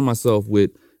concern myself with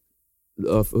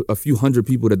a few hundred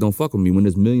people that don't fuck with me when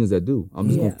there's millions that do? I'm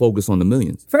just going to focus on the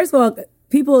millions. First of all,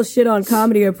 people shit on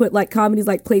comedy or put like comedies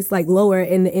like placed like lower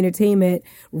in the entertainment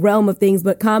realm of things,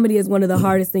 but comedy is one of the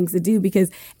hardest things to do because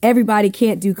everybody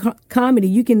can't do comedy.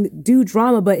 You can do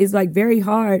drama, but it's like very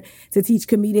hard to teach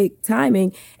comedic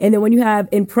timing. And then when you have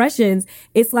impressions,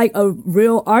 it's like a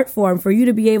real art form for you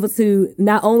to be able to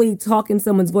not only talk in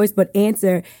someone's voice, but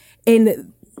answer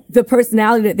in the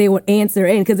personality that they would answer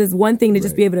in. Because it's one thing to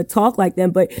just be able to talk like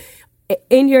them, but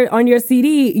on your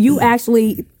CD, you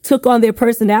actually took on their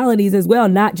personalities as well,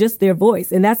 not just their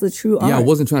voice. And that's a true art. Yeah, I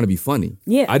wasn't trying to be funny.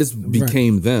 Yeah. I just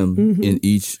became them in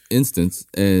each instance.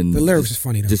 And The lyrics is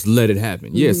funny though. Just let it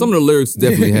happen. Yeah, some of the lyrics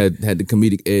definitely had the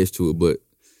comedic edge to it,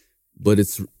 but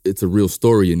it's a real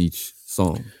story in each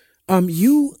song.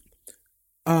 You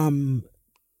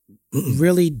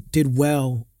really did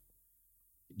well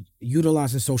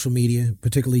utilizing social media,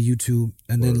 particularly YouTube,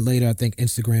 and then later I think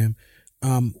Instagram.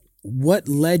 What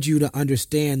led you to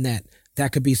understand that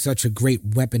could be such a great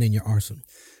weapon in your arsenal?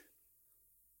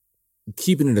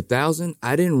 Keeping it 1,000,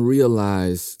 I didn't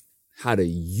realize how to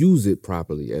use it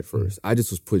properly at first. I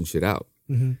just was putting shit out.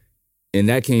 And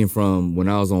that came from when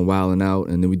I was on Wild 'N Out,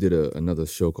 and then we did another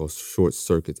show called Short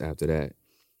Circuits after that.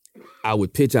 I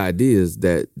would pitch ideas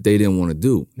that they didn't want to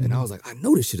do. And I was like, I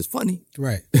know this shit is funny.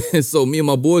 Right. And so me and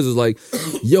my boys was like,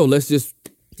 yo, let's just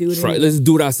let's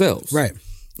do it ourselves. Right.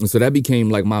 And so that became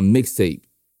like my mixtape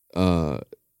to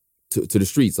the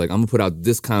streets. Like, I'm gonna put out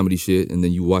this comedy shit, and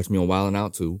then you watch me on Wild 'N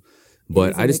Out too.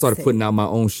 But I just started putting out my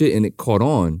own shit, and it caught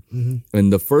on.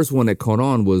 And the first one that caught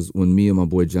on was when me and my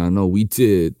boy John O, we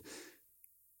did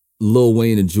Lil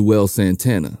Wayne and Joel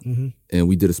Santana, and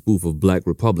we did a spoof of Black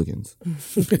Republicans.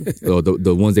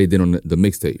 the ones they did on the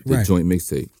mixtape, the joint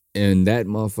mixtape. And that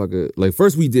motherfucker, like,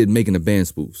 first we did Making a Band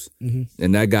spoofs,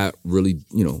 and that got really,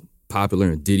 popular,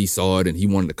 and Diddy saw it and he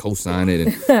wanted to co-sign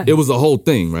it, and it was a whole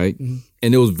thing, right?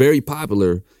 And it was very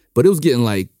popular, but it was getting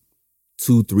like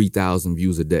 2,000-3,000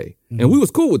 views a day, and we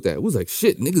was cool with that. It was like,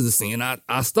 shit, niggas are seeing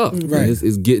our stuff, right?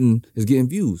 It's getting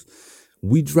views.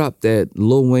 We dropped that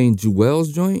Lil Wayne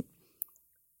Jewel's joint,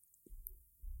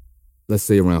 let's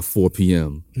say around 4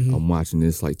 p.m. I'm watching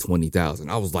this like 20,000.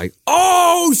 I was like,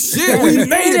 oh shit, we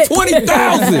made it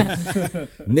 20,000,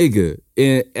 nigga.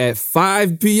 And at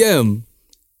 5 p.m.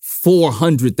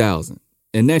 400,000.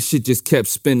 And that shit just kept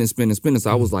spinning.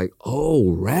 So I was like,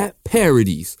 oh, rap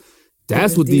parodies.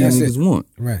 That's what these niggas want.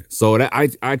 Right. So that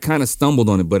I kind of stumbled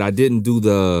on it, but I didn't do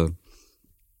the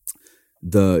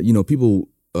people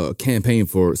campaign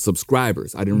for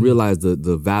subscribers. I didn't realize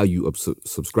the value of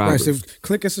subscribers. Right, so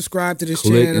click and subscribe to this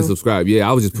channel. Click and subscribe. Yeah,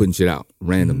 I was just putting shit out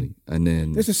randomly. And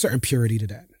then there's a certain purity to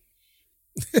that.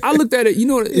 I looked at it,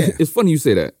 it's funny you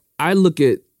say that. I look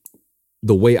at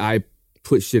the way I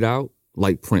put shit out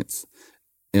like Prince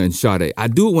and Sade. I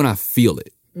do it when I feel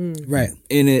it. Right.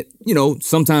 And it,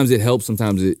 sometimes it helps,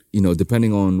 sometimes it,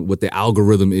 depending on what the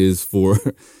algorithm is for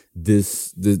the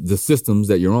systems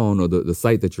that you're on or the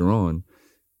site that you're on,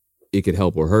 it could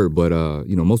help or hurt. But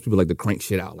most people like to crank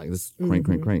shit out, like this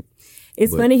crank.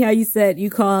 It's funny how you said you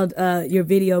called your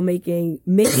video making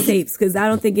mixtapes, because I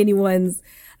don't think anyone's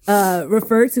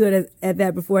referred to it at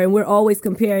that before. And we're always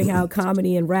comparing how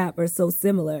comedy and rap are so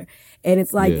similar. And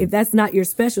it's like, if that's not your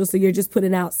special, so you're just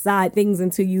putting out side things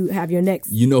until you have your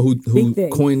next. You know who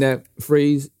coined that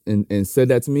phrase and said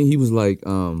that to me? He was like,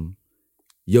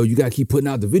 yo, you gotta keep putting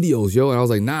out the videos, yo. And I was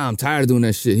like, nah, I'm tired of doing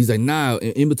that shit. He's like, nah,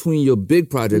 in between your big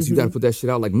projects, you gotta put that shit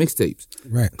out like mixtapes.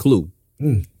 Right. Clue.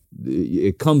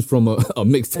 It comes from a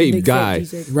mixtape guy.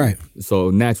 Right. So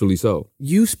naturally so.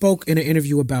 You spoke in an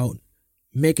interview about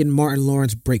making Martin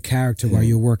Lawrence break character while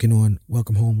you were working on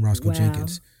Welcome Home, Roscoe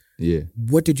Jenkins. Yeah.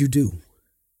 What did you do?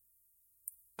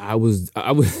 I was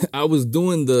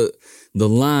doing the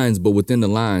lines, but within the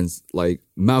lines, like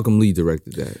Malcolm Leigh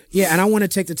directed that. Yeah, and I want to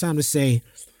take the time to say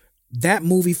that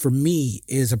movie for me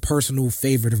is a personal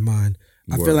favorite of mine.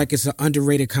 I feel like it's an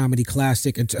underrated comedy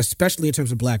classic, and especially in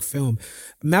terms of black film.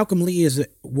 Malcolm Leigh is a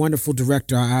wonderful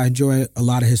director. I enjoy a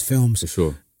lot of his films. For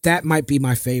sure. That might be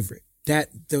my favorite. That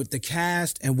the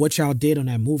cast and what y'all did on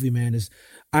that movie, man, is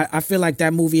I feel like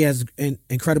that movie has an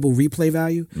incredible replay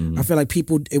value. Mm-hmm. I feel like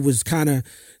it was kind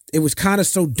of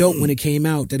so dope when it came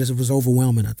out that it was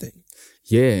overwhelming, I think.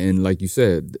 Yeah, and like you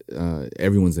said,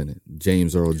 everyone's in it.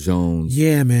 James Earl Jones.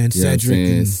 Yeah, man.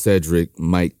 Cedric,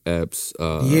 Mike Epps,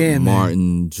 Martin,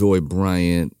 man. Joy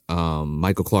Bryant,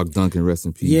 Michael Clark Duncan, rest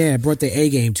in peace. Yeah, brought the A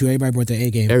game too. Everybody brought the A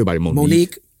game. Everybody,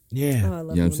 Monique. Yeah. Oh, you know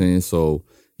what I'm saying? So,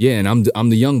 yeah, and I'm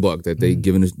the young buck that they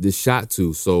giving this shot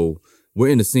to. So we're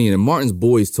in the scene, and Martin's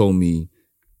boys told me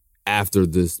after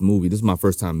this movie, this is my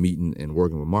first time meeting and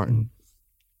working with Martin,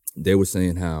 they were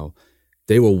saying how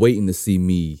they were waiting to see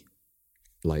me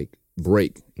like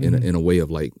break in a way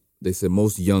of like, they said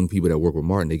most young people that work with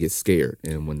Martin, they get scared,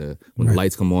 and when the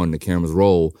lights come on and the cameras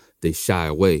roll, they shy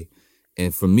away.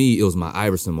 And for me, it was my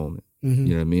Iverson moment. You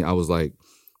know what I mean? I was like,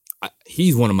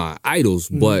 he's one of my idols,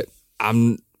 but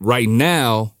I'm right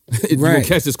now, you're gonna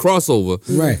catch this crossover.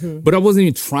 Right. But I wasn't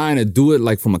even trying to do it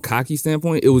like from a cocky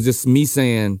standpoint. It was just me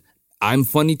saying, I'm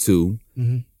funny too.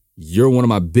 You're one of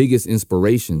my biggest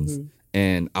inspirations,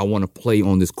 and I want to play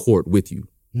on this court with you.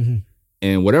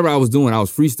 And whatever I was doing, I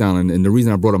was freestyling. And the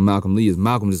reason I brought up Malcolm Leigh is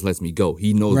Malcolm just lets me go.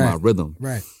 He knows my rhythm.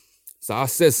 Right. So I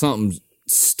said something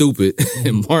stupid,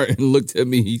 and Martin looked at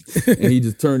me, and he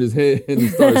just turned his head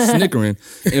and started snickering.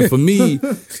 And for me,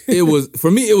 it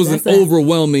was an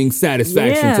overwhelming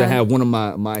satisfaction to have one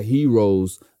of my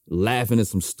heroes laughing at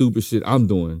some stupid shit I'm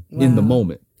doing in the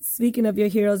moment. Speaking of your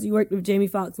heroes, you worked with Jamie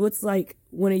Foxx. What's like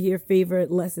one of your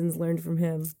favorite lessons learned from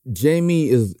him? Jamie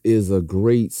is a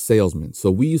great salesman.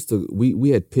 So we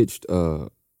had pitched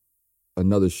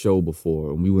another show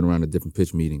before, and we went around to different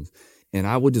pitch meetings, and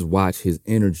I would just watch his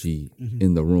energy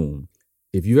in the room.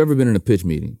 If you've ever been in a pitch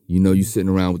meeting, you know you're sitting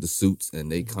around with the suits,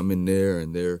 and they come in there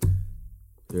and they're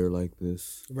like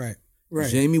this. Right.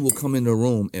 Jamie will come in the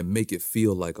room and make it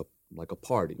feel like a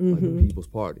party, like a people's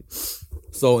party.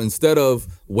 So instead of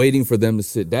waiting for them to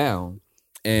sit down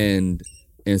and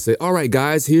say, all right,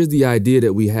 guys, here's the idea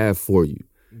that we have for you.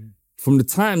 From the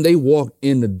time they walk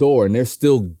in the door and they're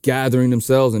still gathering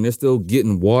themselves and they're still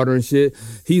getting water and shit,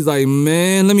 he's like,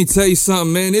 man, let me tell you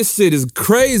something, man. This shit is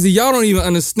crazy. Y'all don't even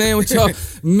understand what y'all,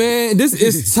 man, this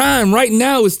is time. Right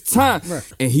now is time.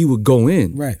 Right. And he would go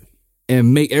in. Right.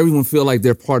 And make everyone feel like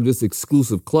they're part of this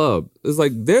exclusive club. It's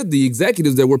like they're the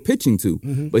executives that we're pitching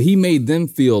to. But he made them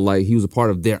feel like he was a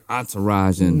part of their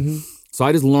entourage. And so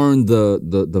I just learned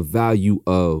the value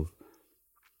of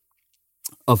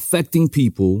affecting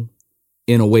people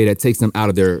in a way that takes them out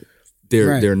of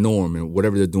their norm and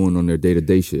whatever they're doing on their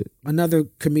day-to-day shit. Another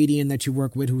comedian that you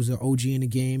work with who's an OG in the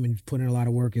game and put in a lot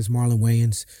of work is Marlon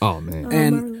Wayans. Oh, man.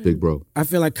 And big bro. I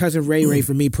feel like Cousin Ray Ray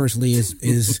for me personally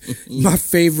is my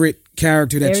favorite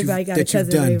character that you've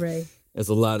done. Ray. That's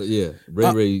a lot of,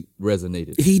 Ray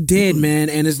resonated. He did, man.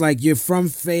 And it's like you're from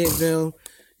Fayetteville.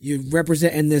 You're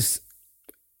representing this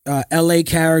LA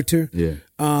character. Yeah.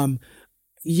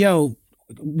 Yo,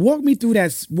 walk me through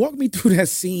that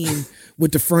scene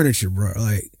with the furniture, bro.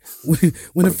 Like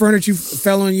when the furniture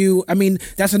fell on you. I mean,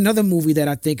 that's another movie that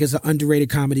I think is an underrated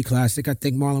comedy classic. I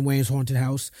think Marlon Wayans' Haunted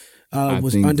House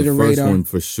was under the radar. The first one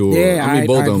for sure. Yeah, I mean,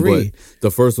 both of them, agree. but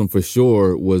the first one for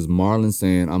sure was Marlon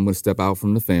saying, I'm going to step out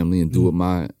from the family and do it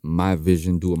my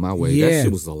vision, do it my way. Yeah. That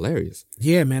shit was hilarious.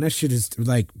 Yeah, man, that shit is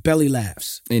like belly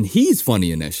laughs. And he's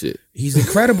funny in that shit. He's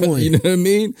incredible in it. You know what I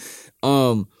mean?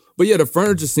 But yeah, the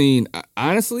furniture scene,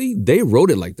 honestly, they wrote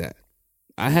it like that.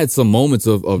 I had some moments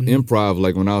of improv,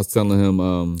 like when I was telling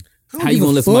him, How you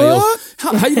gonna let somebody else?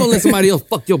 How you gonna let somebody else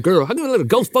fuck your girl? How you gonna let a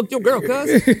ghost fuck your girl,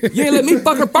 cuz? You ain't let me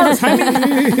fuck her first,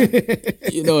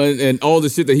 homie. You know, and all the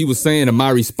shit that he was saying and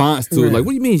my response to it, like,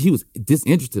 what do you mean he was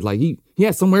disinterested? Like he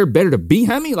had somewhere better to be,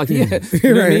 homie? Like he had,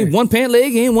 you know what I mean? One pant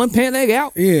leg in, one pant leg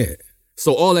out. Yeah.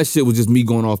 So all that shit was just me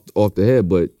going off the head.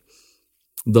 But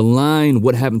the line,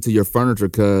 what happened to your furniture,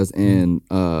 cuz, and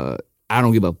I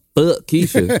don't give a fuck,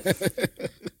 Keisha.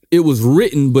 It was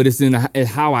written, but it's in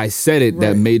how I said it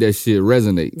that made that shit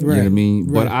resonate. You know what I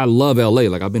mean? But I love LA.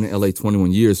 Like I've been in LA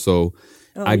 21 years, so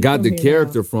I got the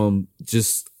character from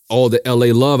just all the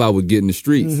LA love I would get in the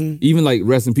streets. Even like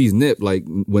rest in peace Nip. Like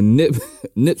when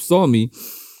Nip saw me,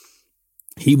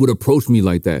 he would approach me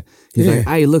like that. He's like,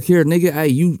 hey, look here, nigga. Hey,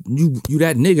 you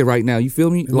that nigga right now. You feel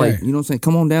me? Like, you know what I'm saying?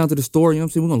 Come on down to the store. You know what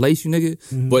I'm saying? We're gonna lace you,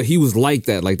 nigga. But he was like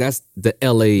that. Like, that's the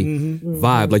LA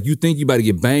vibe. Like, you think you about to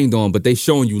get banged on, but they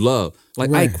showing you love.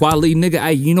 Like, hey, Kweli, nigga.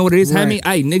 Hey, you know what it is, homie?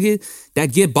 Hey, nigga,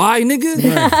 that get by, nigga.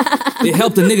 It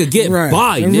helped the nigga get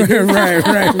by, nigga.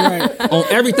 Right. On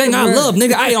everything I love,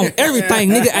 nigga. Hey, on everything,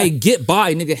 nigga. Hey, get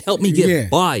by, nigga. Help me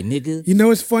get by, nigga. You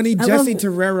know, it's funny. Jesse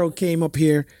Terrero came up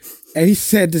here. And he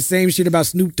said the same shit about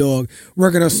Snoop Dogg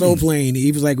working on Soul Plane. He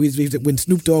was like, when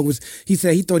Snoop Dogg was, he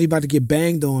said he thought he about to get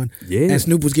banged on, and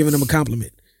Snoop was giving him a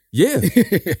compliment. Yeah,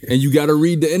 and you got to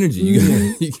read the energy.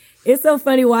 It's so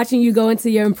funny watching you go into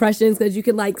your impressions because you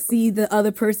can like see the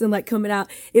other person like coming out.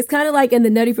 It's kind of like in The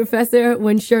Nutty Professor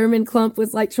when Sherman Klump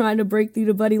was like trying to break through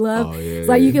to Buddy Love. It's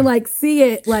like you can like see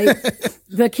it like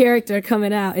the character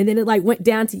coming out, and then it like went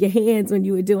down to your hands when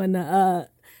you were doing the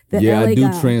LA I do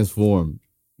guy. transform.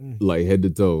 Like head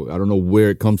to toe. I don't know where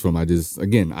it comes from. I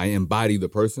embody the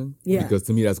person. Because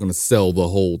to me that's gonna sell the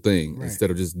whole thing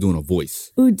instead of just doing a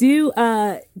voice. Ooh, do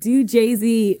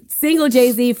Jay-Z, single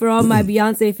Jay-Z for all my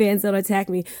Beyonce fans that attack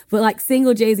me, but like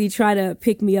single Jay-Z try to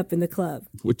pick me up in the club.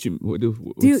 What's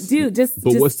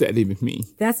that even mean?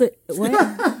 That's what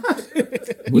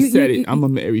What's that? I'm a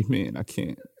married man. I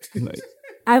can't like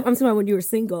I'm talking about when you were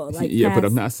single. Like but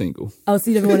I'm not single. Oh, so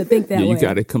you don't want to think that way. You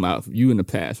got to come out. You in the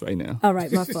past right now. All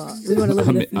right, my fault. We want to live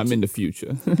in the future. I'm in the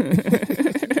future.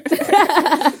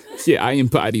 I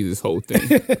embody this whole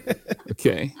thing.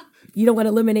 Okay. You don't want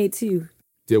to lemonade too.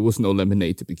 There was no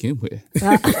lemonade to begin with.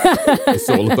 It's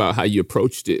all about how you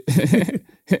approached it.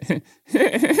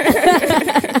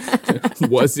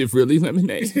 Was it really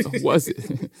lemonade? Or was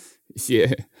it?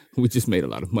 Yeah, we just made a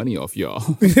lot of money off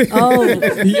y'all. Oh.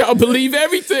 Y'all believe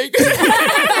everything.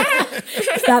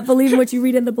 Stop believing what you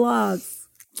read in the blogs.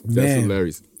 That's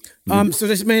hilarious. So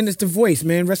this man is The Voice,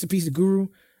 man. Rest in peace, The Guru.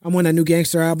 I'm on that new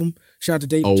Gangster album. Shout out to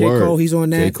J. Cole. He's on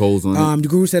that. J. Cole's on it. The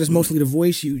Guru said it's mostly The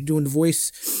Voice. You doing The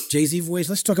Voice, Jay-Z voice.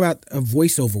 Let's talk about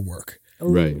voiceover work. Ooh,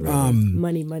 right.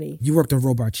 Money. You worked on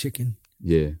Robot Chicken.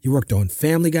 Yeah. You worked on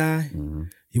Family Guy.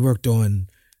 You worked on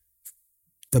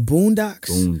The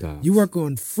Boondocks. You work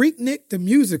on Freaknik the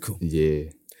Musical. Yeah.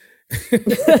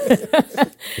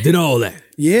 Did all that.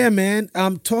 Yeah, man.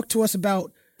 Talk to us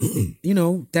about,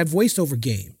 that voiceover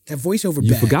game, that voiceover You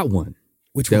bag. forgot one.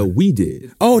 Which that one? we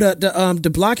did. Oh,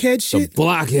 the Blockhead shit? The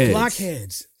Blockheads.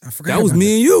 Blockheads. I forgot That was about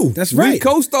me and you. That's right. We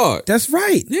co-starred. That's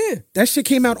right. Yeah. That shit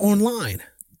came out online.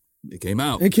 It came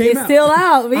out. It came It's out. still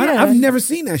out. Yeah. I've never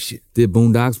seen that shit. Did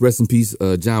Boondocks. Rest in peace,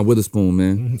 John Witherspoon,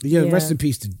 man. Yeah, rest in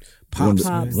peace to Pops.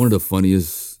 One of the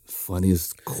funniest,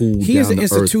 cool. He is an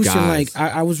institution. Guys.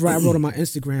 Like I wrote on my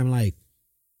Instagram, like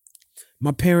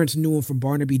my parents knew him from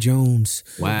Barnaby Jones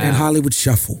and Hollywood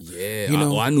Shuffle. Yeah,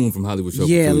 I knew him from Hollywood Shuffle.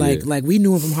 Yeah, too, like we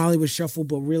knew him from Hollywood Shuffle,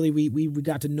 but really we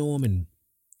got to know him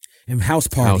and House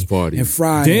Party and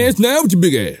Friday. Dance now with your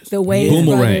big ass. The Wayans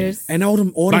brothers. And all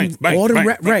them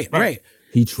right.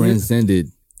 He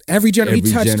transcended every generation.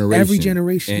 He touched every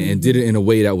generation and did it in a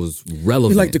way that was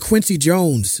relevant. He's like the Quincy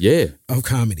Jones of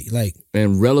comedy, like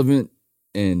and relevant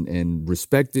and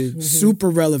respected. Super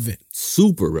relevant.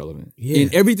 Yeah.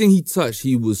 In everything he touched,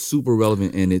 he was super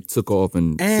relevant, and it took off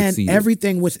and succeeded.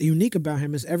 Everything what's unique about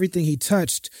him is everything he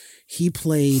touched, he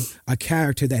played a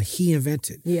character that he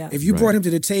invented. Yeah. If you brought him to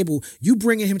the table, you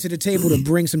bringing him to the table to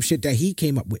bring some shit that he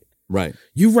came up with. Right.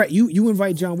 You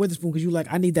invite John Witherspoon because you like,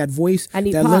 I need that voice,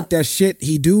 that pop. look, that shit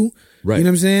he do. Right. You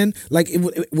know what I'm saying? Like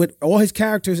with all his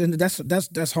characters, and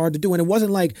that's hard to do. And it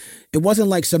wasn't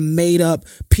like some made up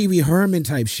Pee Wee Herman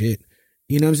type shit.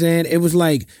 You know what I'm saying? It was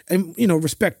like, and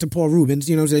respect to Paul Rubens.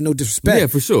 You know what I'm saying? No disrespect. Yeah,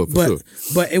 for sure.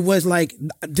 But it was like,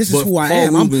 this is who I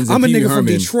am. I'm a nigga from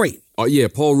Detroit. Oh yeah,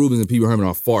 Paul Rubens and Pee Wee Herman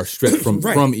are far stretched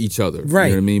from each other. Right.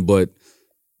 You know what I mean? But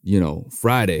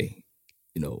Friday.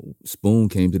 Spoon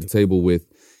came to the table with,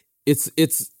 it's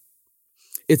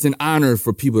an honor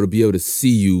for people to be able to see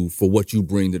you for what you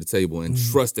bring to the table and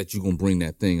trust that you're gonna bring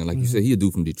that thing. And like you said, he a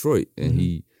dude from Detroit, and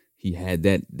he he had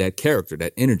that character,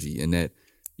 that energy, and that,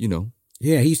 you know.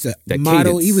 Yeah, he used to that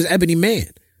model. cadence. He was Ebony Man.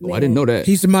 Oh, I didn't know that.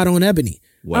 He used to model on Ebony.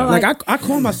 Wow. Like I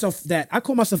call myself that. I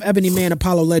call myself Ebony Man,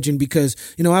 Apollo Legend, because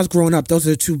I was growing up. Those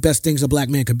are the two best things a black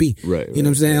man could be. Right. You know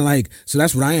what I'm saying? Like, so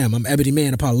that's what I am. I'm Ebony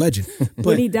Man, Apollo Legend. But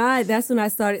when he died, that's when I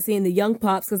started seeing the Young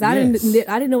Pops, because I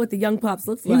didn't know what the Young Pops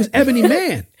looked like. he was Ebony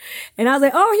Man. And I was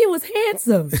like, oh, he was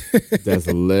handsome. That's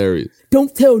hilarious.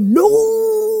 Don't tell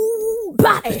nobody.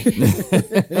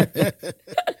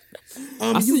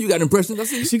 I see you got impressions. I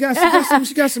see you. She got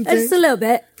some things. Just a little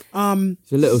bit.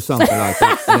 It's a little something like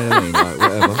that. You know what I mean? Like,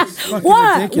 whatever.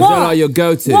 What? Is that all your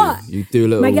go-to? What? You do a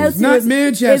little. My go-to Not is,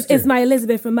 Manchester. is my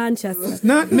Elizabeth from Manchester.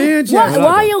 Not Manchester.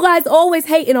 Why are you guys always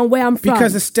hating on where I'm from?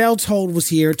 Because Estelle told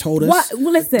us What?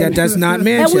 Well, listen. that's not And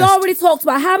Manchester. we already talked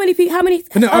about how many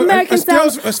No, Americans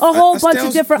Estelle's- have a whole bunch of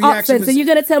Estelle's different reaction accents, was- and you're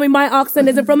gonna tell me my accent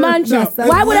isn't from Manchester? No.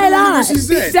 Why would I lie? What she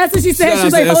said. That's what she said. Shout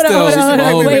She's out like, to hold on,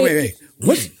 Estelle.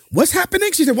 wait. What's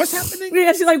happening? She said, what's happening?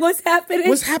 Yeah, she's like, what's happening?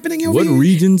 What's happening over What here?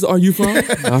 regions are you from?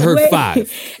 I heard Wait.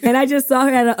 5. And I just saw her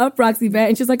at an Uproxx event,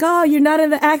 and she's like, oh, you're not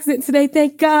in the accent today,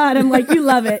 thank God. I'm like, you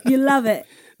love it. You love it.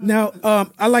 Now,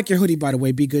 I like your hoodie, by the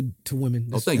way. Be good to women.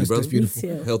 Oh, thank you, brother. That's beautiful.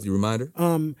 Me too. Healthy reminder.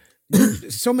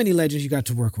 So many legends you got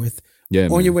to work with. Yeah,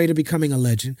 on man. your way to becoming a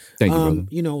legend. Thank you, brother.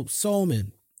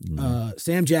 Soulman,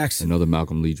 Sam Jackson. Another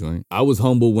Malcolm Lee joint. I was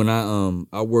humble when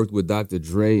I worked with Dr.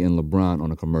 Dre and LeBron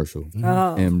on a commercial.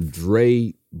 Oh. And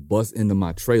Dre bust into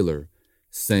my trailer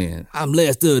saying, I'm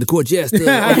Lester, the court jester.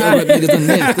 Niggas done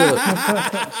messed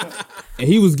up. And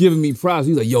he was giving me props.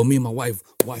 He was like, yo, me and my wife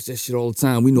watch that shit all the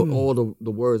time. We know all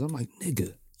the words. I'm like,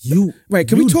 nigga, you. Right,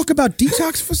 can we talk about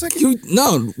Detox for a second?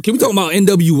 Can we talk about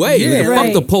NWA? Yeah, Nigga,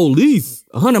 right. Fuck the police.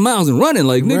 100 miles and running.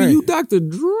 Like, nigga, Right. you Dr.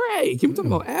 Dre. Can we talk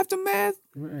about Aftermath?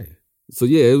 Right. So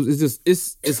yeah,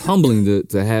 it's humbling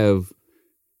to have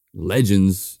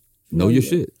legends know your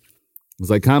shit. It's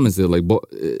like Common said, like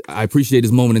I appreciate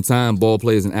this moment in time. Ball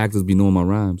players and actors be knowing my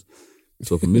rhymes.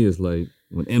 So for me, it's like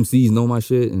when MCs know my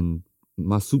shit and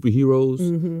my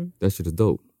superheroes, that shit is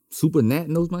dope. Super Nat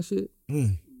knows my shit.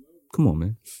 Come on,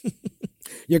 man.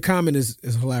 Your comment is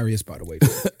hilarious, by the way.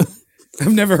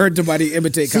 I've never heard somebody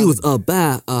imitate She comment. was a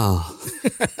bad.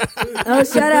 Oh,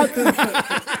 shout out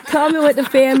Common with the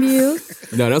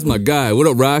FAMU. No, that's my guy. What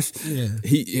up, Rosh? Yeah.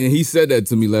 He said that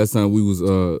to me last time we was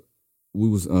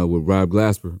with Rob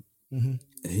Glasper. And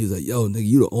he's like, yo, nigga,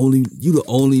 you the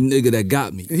only nigga that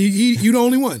got me. You the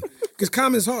only one. Because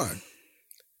comment's hard.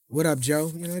 What up,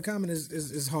 Joe? Comment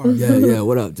is hard. Yeah,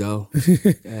 what up, Joe?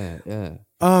 Yeah.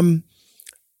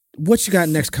 What you got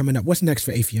next coming up? What's next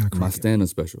for Affion Crockett? My stand-up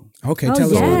special. Okay, Oh, tell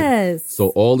us. yes. So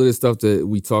all of this stuff that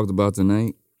we talked about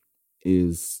tonight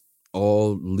is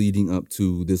all leading up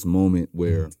to this moment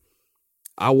where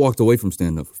I walked away from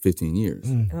stand-up for 15 years.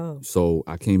 Oh. So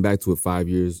I came back to it 5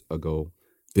 years ago.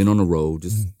 Been on the road,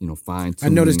 just fine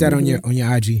tuning. I noticed that on your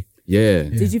IG. Yeah.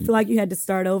 Did you feel like you had to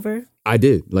start over? I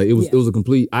did. Like it was a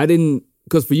complete. I didn't,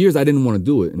 because for years I didn't want to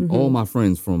do it, and all my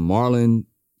friends from Marlon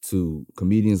to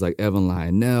comedians like Evan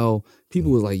Lionel,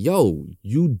 people was like, "Yo,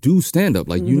 you do stand up.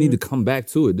 Like you need to come back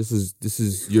to it. This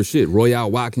is your shit." Royale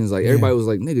Watkins, like everybody was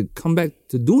like, "Nigga, come back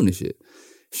to doing this shit."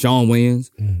 Sean Wayans,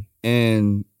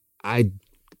 and I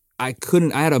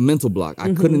couldn't. I had a mental block.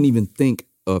 I couldn't even think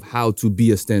of how to be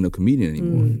a stand up comedian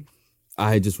anymore.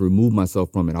 I had just removed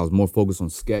myself from it. I was more focused on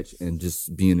sketch and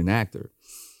just being an actor.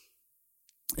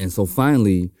 And so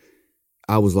finally,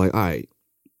 I was like, all right,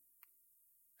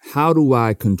 how do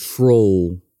I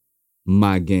control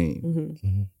my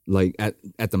game? Like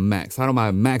at the max? How do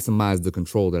I maximize the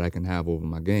control that I can have over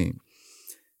my game?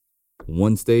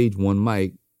 One stage, one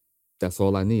mic, that's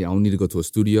all I need. I don't need to go to a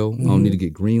studio. I don't need to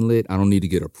get greenlit. I don't need to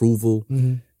get approval.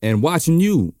 And watching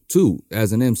you, too,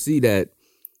 as an MC that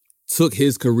took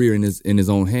his career in his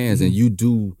own hands, and you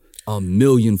do a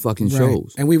million fucking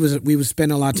shows. And we was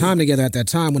spending a lot of time together at that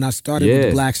time when I started with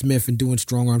the Blacksmith and doing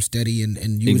Strong Arm Steady,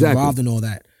 and you was involved in all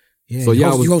that. Yeah. So you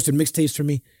I was- hosted mixtapes for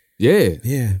me. Yeah.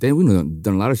 Yeah. Damn, we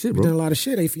done a lot of shit, We've done bro. a lot of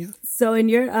shit, Affion. So in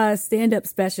your stand-up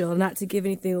special, not to give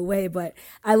anything away, but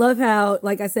I love how,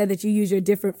 like I said, that you use your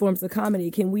different forms of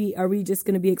comedy. Are we just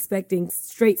going to be expecting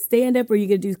straight stand-up, or are you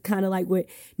going to do kind of like what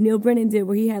Neil Brennan did,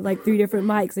 where he had like 3 different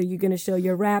mics? Are you going to show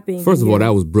your rapping? First of all, your-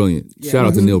 that was brilliant. Shout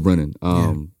out to Neil Brennan.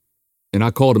 And I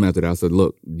called him after that. I said,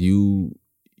 look, you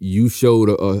showed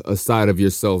a side of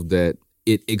yourself that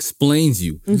it explains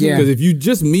you. Yeah. Because if you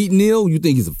just meet Neil, you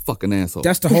think he's a fucking asshole.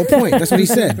 That's the whole point. That's what he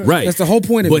said. Right. That's the whole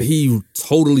point of it. But he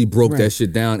totally broke that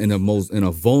shit down in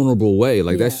a vulnerable way.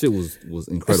 Like that shit was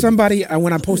incredible. Somebody,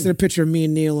 when I posted a picture of me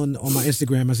and Neil on my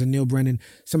Instagram, I said Neil Brennan,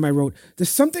 somebody wrote, "There's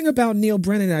something about Neil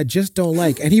Brennan that I just don't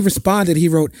like." And he responded, he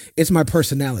wrote, "It's my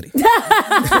personality."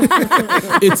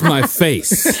 It's my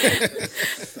face.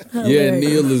 Yeah,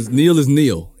 Neil is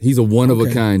Neil. He's a one of a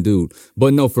kind dude.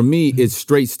 But no, for me, it's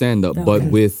straight stand up, but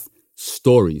with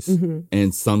stories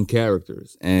and some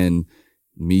characters, and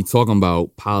me talking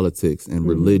about politics and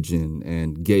religion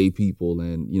and gay people,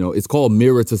 and it's called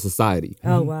Mirror to Society.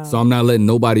 Oh wow! So I'm not letting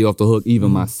nobody off the hook,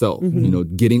 even myself.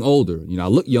 Getting older. I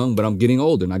look young, but I'm getting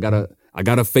older, and I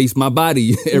gotta face my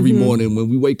body every morning when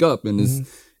we wake up, and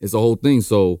it's a whole thing.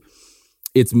 So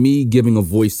it's me giving a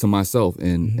voice to myself,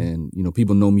 and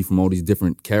people know me from all these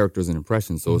different characters and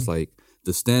impressions. So it's like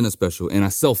the stand-up special, and I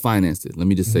self-financed it. Let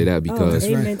me just say that, because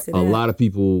a lot of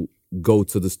people go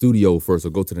to the studio first or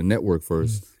go to the network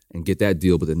first and get that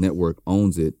deal, but the network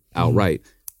owns it outright.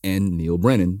 And Neil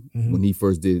Brennan, when he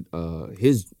first did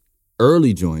his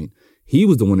early joint, he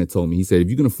was the one that told me, he said, if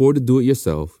you can afford to do it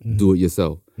yourself, do it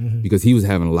yourself. Because he was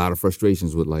having a lot of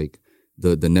frustrations with like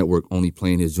the network only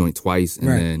playing his joint twice, and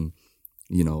then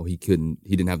he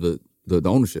didn't have the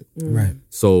ownership. Right.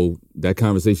 So that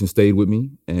conversation stayed with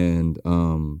me, and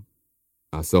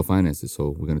I self-financed it.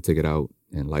 So we're gonna take it out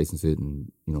and license it,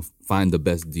 and find the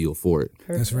best deal for it.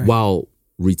 That's right. While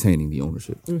retaining the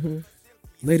ownership.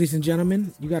 Ladies and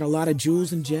gentlemen, you got a lot of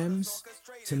jewels and gems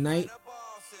tonight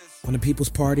on the People's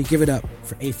Party. Give it up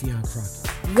for Affion Crockett.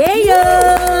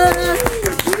 Yeah.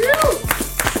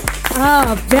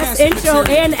 Best intro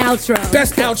and outro.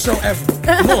 Best outro ever.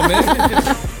 Come on, man.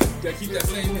 Gotta keep that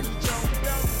same energy.